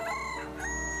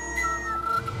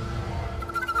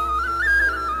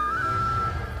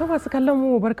 To masu kallon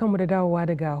mu barkanmu da dawowa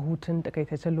daga hutun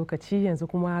takaitaccen lokaci, yanzu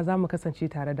kuma za mu kasance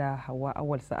tare da Hauwa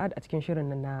Awal Sa'ad a cikin shirin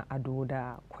nan na ado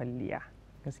da kwalliya.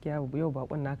 Gaskiya yau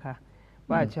bakon naka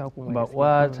ba a cewa kuma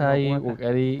bakwa ta yi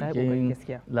kokari yin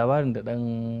labarin da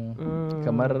dan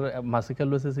kamar masu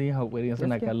kallo sai sun yi hakuri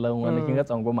suna kallon wani kin ga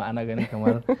tsangwama ana ganin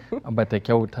kamar bata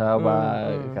kyauta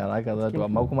ba kaza to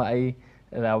amma kuma ai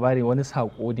labari wani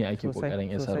sako ne ake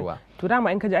kokarin isarwa. To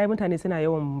dama in ka ji ai mutane suna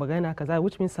yawan magana kaza,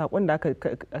 which means sakon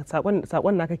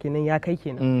naka kenan ya kai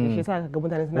kenan. Shi yasa ga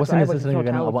mutane suna wasu ne sun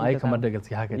ganin abu ai kamar da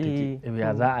gaske haka take.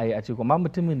 Ya za a yi a ce kuma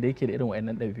mutumin da yake da irin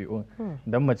wayannan ɗabi'un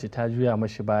dan mace ta juya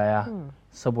mashi baya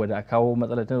saboda a kawo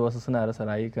matsalar, tunda wasu suna rasa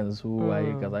rayukansu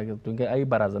waye kaza, tun kai ai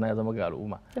barazana ya zama ga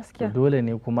al'umma. Dole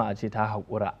ne kuma a ce ta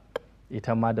haƙura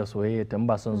ita ma da soyayya tun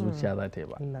ba son zuciya za ta yi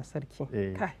ba. Allah sarki.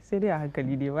 Kai sai dai a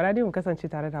hankali dai. Bara dai mu kasance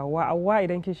tare da Hauwa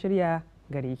idan kin shirya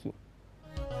gare ki.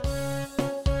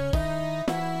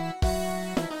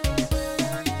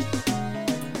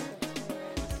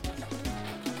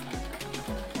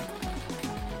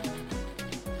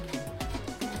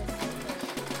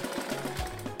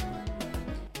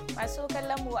 Masu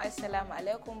kallon mu assalamu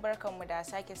alaikum, barkanmu da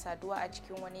sake saduwa a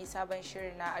cikin wani sabon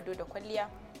shirin na ado da kwalliya.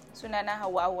 Sunana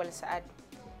Hauwa Awal Sa'ad.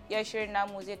 Yau shirin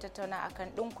namu zai tattauna akan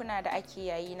ɗinkuna da ake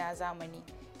yayi na zamani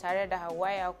tare da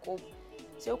Hauwa Yakub.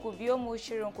 Sai ku biyo mu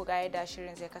shirin ku ga yadda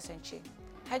shirin zai kasance.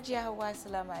 Hajiya Hauwa,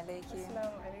 assalamu alaikum.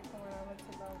 Assalamu alaikum wa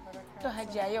rahmatullahi wa barakatuh. To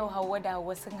Hajiya, yau Hauwa da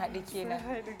Hauwa sun haɗu kenan. Sun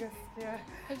haɗu gaskiya.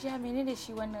 Hajiya, menene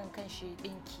shi wannan kanshi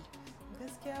ɗinki?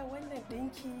 Gaskiya wannan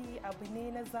ɗinki abu ne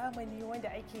na zamani wanda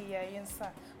ake yayin sa,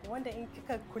 wanda in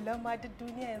kika kula ma duk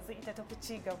duniya yanzu ita ta fi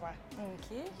ci gaba.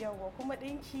 Yawa kuma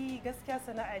ɗinki gaskiya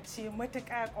sana'a ce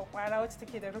matuƙa kwakwara wacce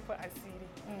take da rufin asiri.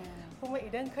 Kuma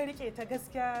idan ka rike ta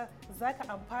gaskiya zaka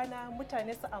amfana,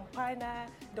 mutane su amfana,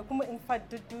 da kuma in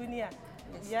fact duk duniya.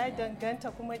 Ya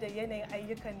danganta kuma da yanayin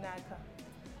ayyukan naka.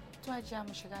 To Hajiya,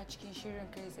 mu shiga cikin shirin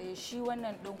kai tsaye. Shi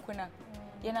wannan ɗinkunan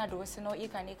yana da wasu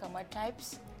nau'ika ne kamar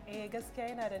types? Gaskiya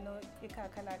yana da nau'ika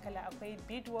kala-kala. Akwai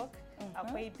beadwork,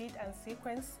 akwai bead and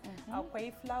sequence,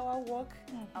 akwai flower work,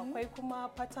 akwai kuma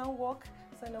pattern work,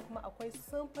 sannan kuma akwai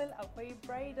simple, akwai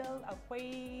bridal,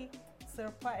 akwai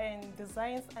sirpa and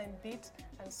designs and bead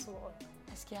and so on.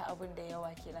 Gaskiya abin da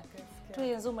yawa kenan. To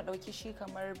yanzu mu dauki shi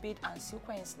kamar bead and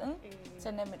sequence din,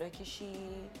 sannan mu dauki shi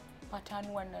pattern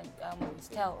wannan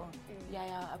style din.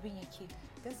 Yaya abin yake?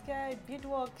 Gaskiya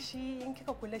beadwork shi in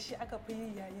kika kula shi aka fi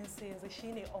yin yayin sa yanzu,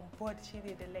 shine on board, shine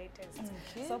the latest.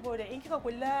 Saboda in kika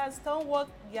kula stonework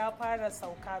ya fara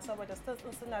sauka, saboda stones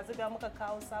din suna zuga muka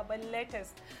kawo sabon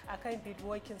latest akan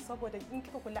beadworking, saboda in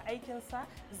kika kula aikin sa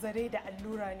zare da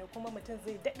allura ne, kuma mutum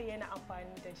zai dade yana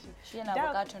amfani da shi. Shi yana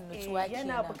buƙatar nutsuwa kenan.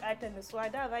 Yana buƙatar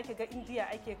nutsuwa. Da zaki ga India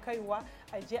ake kaiwa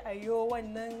a je a yo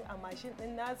wannan a mashin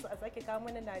din nasu a sake kawo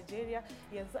mana Najeriya.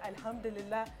 Yanzu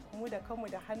alhamdulillah mu da kanmu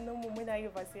da hannunmu muna yi,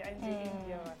 ba sai an je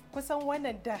India ba. Kusan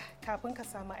wannan da kafin ka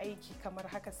samu aiki kamar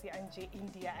haka sai an je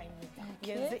India an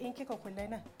yi. Yanzu in kika kula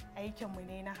nan aikinmu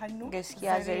ne na hannu.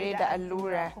 Gaskiya zare da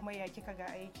allura. Kuma ya kika ga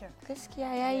aikin?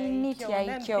 Gaskiya yayi neat,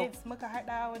 yayi kyau. Nan muka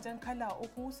hada wajen kala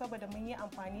 3 saboda mun yi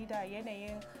amfani da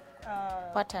yanayin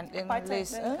pattern din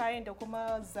kayan da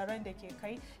kuma zaren da ke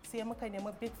kai, sai muka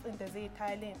nemi bits din da zai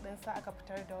talin din sa aka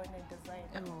fitar da wannan design.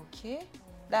 Okay.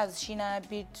 That's shi na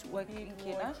bead work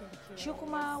kenan. Shi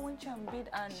kuma wancan bead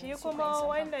and sequence. Shi kuma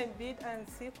wannan bead and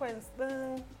sequence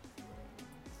din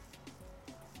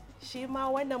shi ma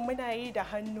wannan muna yi da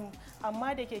hannu,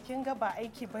 amma da ke kin ga ba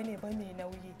aiki bane ba mai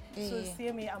nauyi, so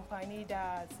sai mu yi amfani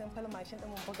da simple machine din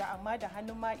mu buga, amma da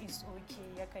hannu ma is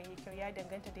okay, yakan yi kyau, ya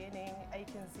danganta da yanayin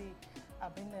aikin zai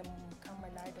abin nan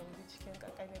kammala da wuri cikin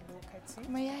kankanin lokaci.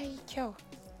 Kuma yayi kyau.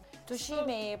 To shi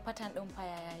mai fatan din fa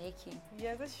yaya yake?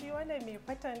 Yanzu shi wannan mai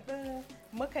fatan din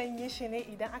mukan yi shi ne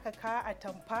idan aka kawo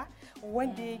atamfa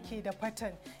wanda yake da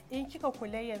fatan. In kika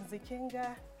kula yanzu kin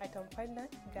ga atamfan nan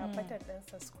ga fatan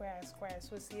ɗinsa square,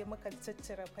 so sai muka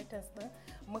ciccire patterns din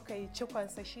muka yi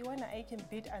cikonsa. Shi wannan aikin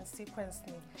bead and sequence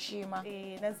ne shi ma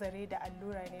nazare da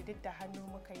allura ne, duk da hannu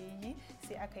muka yi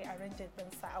sai aka yi arranging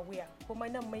ɗinsa a wuya. Kuma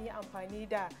nan mun yi amfani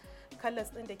da colors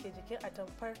din da ke jikin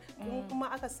atamfar, in kuma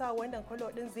aka sa wannan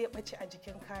color din zai bace a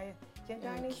jikin kayan, kin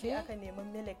gane, sai aka nemi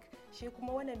milk. Shi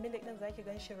kuma wannan milk din zaki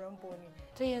gan shi rainbow ne.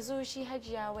 To yanzu shi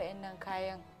Hajiya wayannan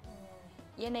kayan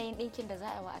yanayin ɗinkin da za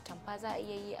a yi wa atamfa za a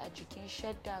iya yi a jikin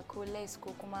shadda ko lace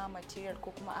ko kuma material ko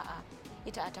kuma a'a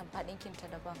ita atamfa ɗinkin ta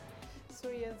daban? So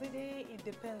yanzu dai it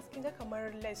depends, kinga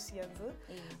kamar lace yanzu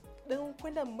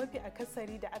ɗinkunan mafi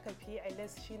akasari da aka fi a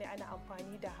lace shine ana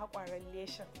amfani da haƙwaran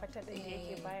leshin fatan ɗin da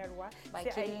yake bayarwa,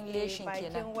 sai a yi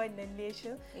bakin wannan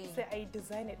leshin sai a yi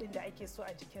design ɗin da ake so a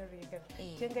jikin rigar.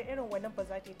 Kin ga irin wannan ba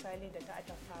za ta yi tali da ta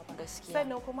atamfa ba.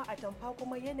 Sannan kuma atamfa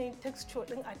kuma yanayin texture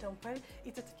ɗin atamfar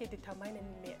ita take determining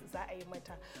me za a yi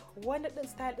mata. Wani ɗin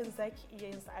style ɗin zaki iya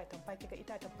yin sa atamfa, kiga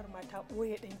ita atamfar ma ta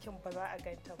ɓoye ɗinkin ba za a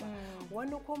ganta ba.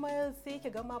 Wani kuma sai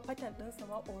kiga ma fatan ɗinsa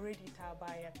ma already ta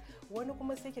bayar. Wani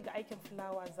kuma sai kiga aikin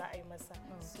fulawa za a yi masa,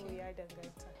 so ya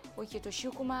danganta. Ok, to shi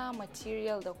kuma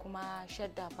material da kuma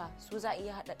shadda fa su za a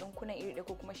iya haɗa ɗinkunan iri ɗaya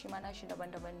ko kuma shi ma nashi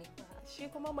daban-daban ne? Shi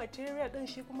kuma material ɗin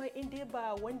shi kuma in dai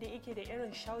ba wanda yake da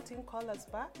irin shouting colors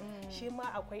ba, shi ma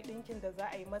akwai ɗinkin da za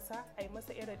a yi masa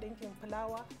irin ɗinkin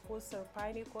fulawa ko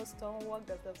surfani ko stonework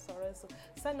da sauransu.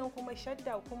 Sannan kuma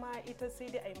shadda kuma ita sai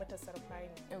dai a yi mata surfani.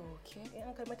 In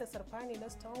an kai mata surfani na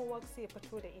stonework sai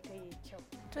fito da ita yi kyau.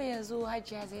 To yanzu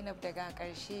Hajiya Zainab daga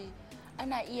ƙarshe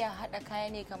ana iya haɗa kaya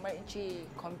ne kamar in ce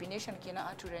combination kenan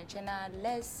a turance na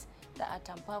lace da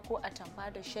atamfa ko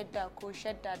atamfa da shadda ko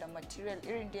shadda da material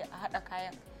irin dai a haɗa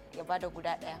kayan ya bada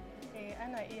guda ɗaya?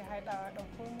 Ana iya haɗawa da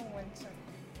komin wancan.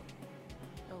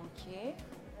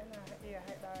 Ana iya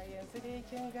haɗawa. Yanzu dai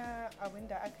kin ga abin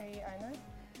da aka yi a nan,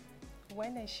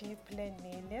 wannan shi plain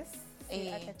ne lace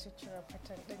sai aka ciccire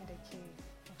pattern ɗin da ke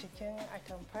jikin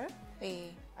atamfar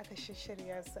aka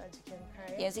shirya su a jikin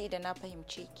kayan. Yanzu idan na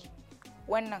fahimce ki,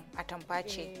 wannan atamfa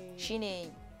ce shine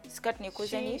skirt ne ko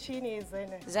zani? Shine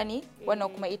zani.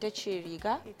 Wannan kuma ita ce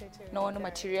riga na wani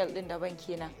material din daban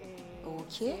kenan.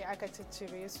 Sai aka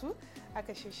ciccire su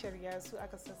aka shirya su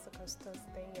aka sassaka stones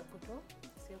don ya fito,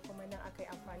 sai kuma nan aka yi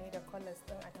amfani da colors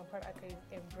din atamfar aka yi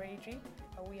embroidery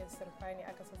a wuyan surfani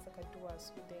aka sassaka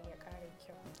duwatsu don ya kara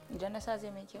kyau. Idan na sa zai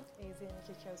mai kyau? Zai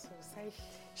miki kyau sosai.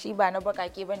 Shi ba na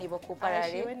bakake bane ba ko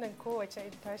farare? Shi wannan kowace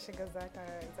in ta shiga za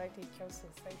ta yi kyau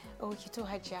sosai. Ok, to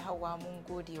Hajiya Hauwa mun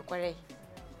gode kwarai.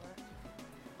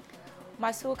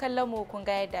 Masu kallon mu kun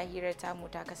ga yadda hirar tamu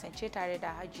ta kasance tare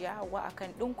da Hajiya Hauwa akan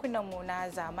dinkunan mu na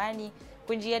zamani.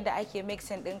 Kun ji yadda ake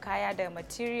mixing din kaya da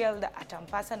material da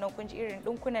atamfa, sannan kun ji irin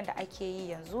dinkunan da ake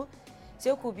yi yanzu.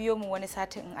 Sai ku biyo mu wani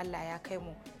satin in Allah ya kai mu.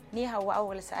 Ni Hauwa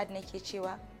Awwal Sa'ad nake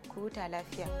cewa ku huta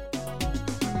lafiya.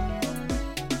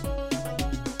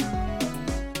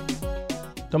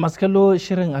 To masu kallo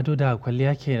shirin ado da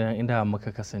kwalliya kenan inda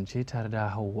muka kasance tare da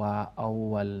Hauwa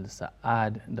Awwal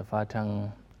Sa'ad, da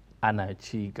fatan ana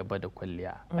ci gaba da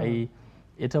kwalliya. Ai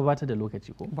ita ba ta da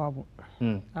lokaci ko? Babu.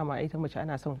 Amma ita mace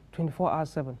ana son 24 hours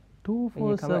 7.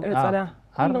 247 kamar tsana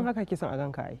hannun haka ke son a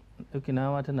ganka ai.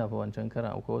 Dukina ma tana fa wancan karan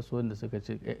akwai wasu wanda suka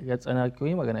ce ya tsana, ko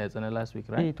yi magana ya tsana last week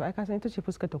right? To ai ka san ita ce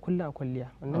fuskar ta kullum a kwalliya.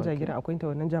 Wannan jagiran akwai ta,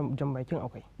 wannan jambakin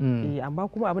akwai. Amma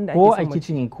kuma abin da ake ko a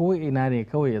kitchen ko ina ne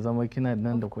kawai ya zama kina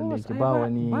nan da kullum ki ba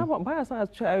wani ba ya son a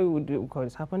ce ai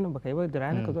safan nan baka yi ba da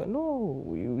rana ka zo. No,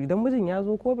 idan mijin ya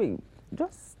zo ko bai,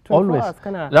 just 24 hours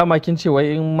kana. Dama kin ce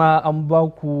wai in ma an ba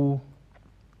ku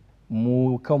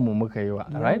mu kanmu muka yi wa,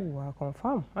 right? Yawwa,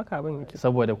 confirm haka abin yake.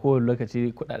 Saboda kowane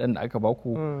lokaci kudaden da aka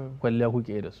baku kwalliya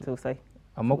kuke da su. Sosai.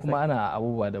 Amma kuma ana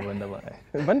abubuwa daban-daban.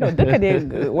 Banda duka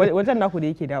da wajen naku da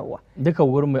yake dawowa. Duka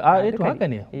wurin mu to haka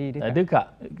ne. Duka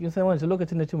kin san wancan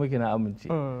lokacin na ce muke na amince.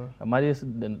 Amma dai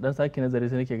dan saki nazari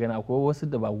sai nake gani akwai wasu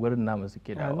da ba gurin namu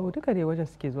suke dawowa. Duka dai wajen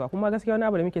suke zuwa. Kuma gaskiya wani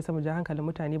abu da muke son mu ja hankalin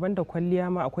mutane, banda kwalliya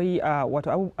ma akwai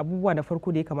wato abubuwa da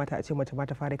farko da ya kamata a ce mace ba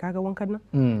ta fara. Kaga wankan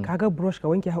nan? Kaga brush ka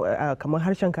wanke kamar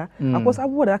harshen ka. Akwai wasu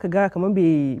abubuwa da zaka ga kamar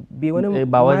bai wani mana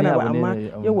ba, amma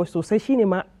yawa sosai shine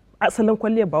ma asalin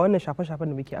kwalliyar ba wannan shafe-shafen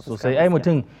da muke a fuska sosai. Ai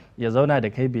mutum ya zauna da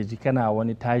kai bai ji kana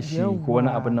wani tashi ko wani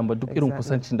abin nan ba, duk irin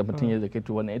kusancin da mutum ya da kai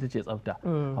to wannan ita ce tsafta.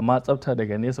 Amma tsafta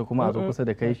daga nesa kuma a zo kusa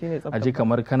da kai a ji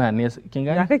kamar kana nesa, kin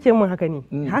gani? Ya kake mun haka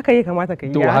ne? Haka ya kamata ka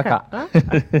yi. To haka.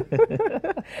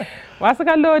 Wasu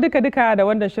kallo duka-duka da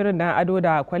wannan shirin na ado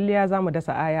da kwalliya za mu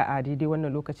dasa aya a daidai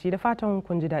wannan lokaci, da fatan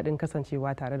kun ji daɗin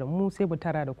kasancewa tare da mu, sai mu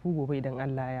tara da ku gobe idan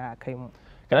Allah ya kai mu.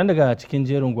 Kaɗan daga cikin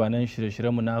jerin gwanan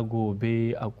shirye-shiryenmu na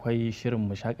gobe akwai shirin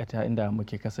mu shakata inda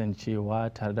muke kasancewa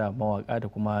tare da mawaka da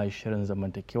kuma shirin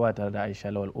zamantakewa tare da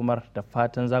Aisha Lawal Umar, da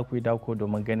fatan za ku yi dako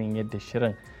domin ganin yadda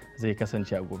shirin zai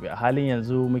kasance a gobe. A halin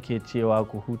yanzu muke cewa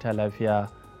ku huta lafiya,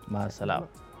 ma salam.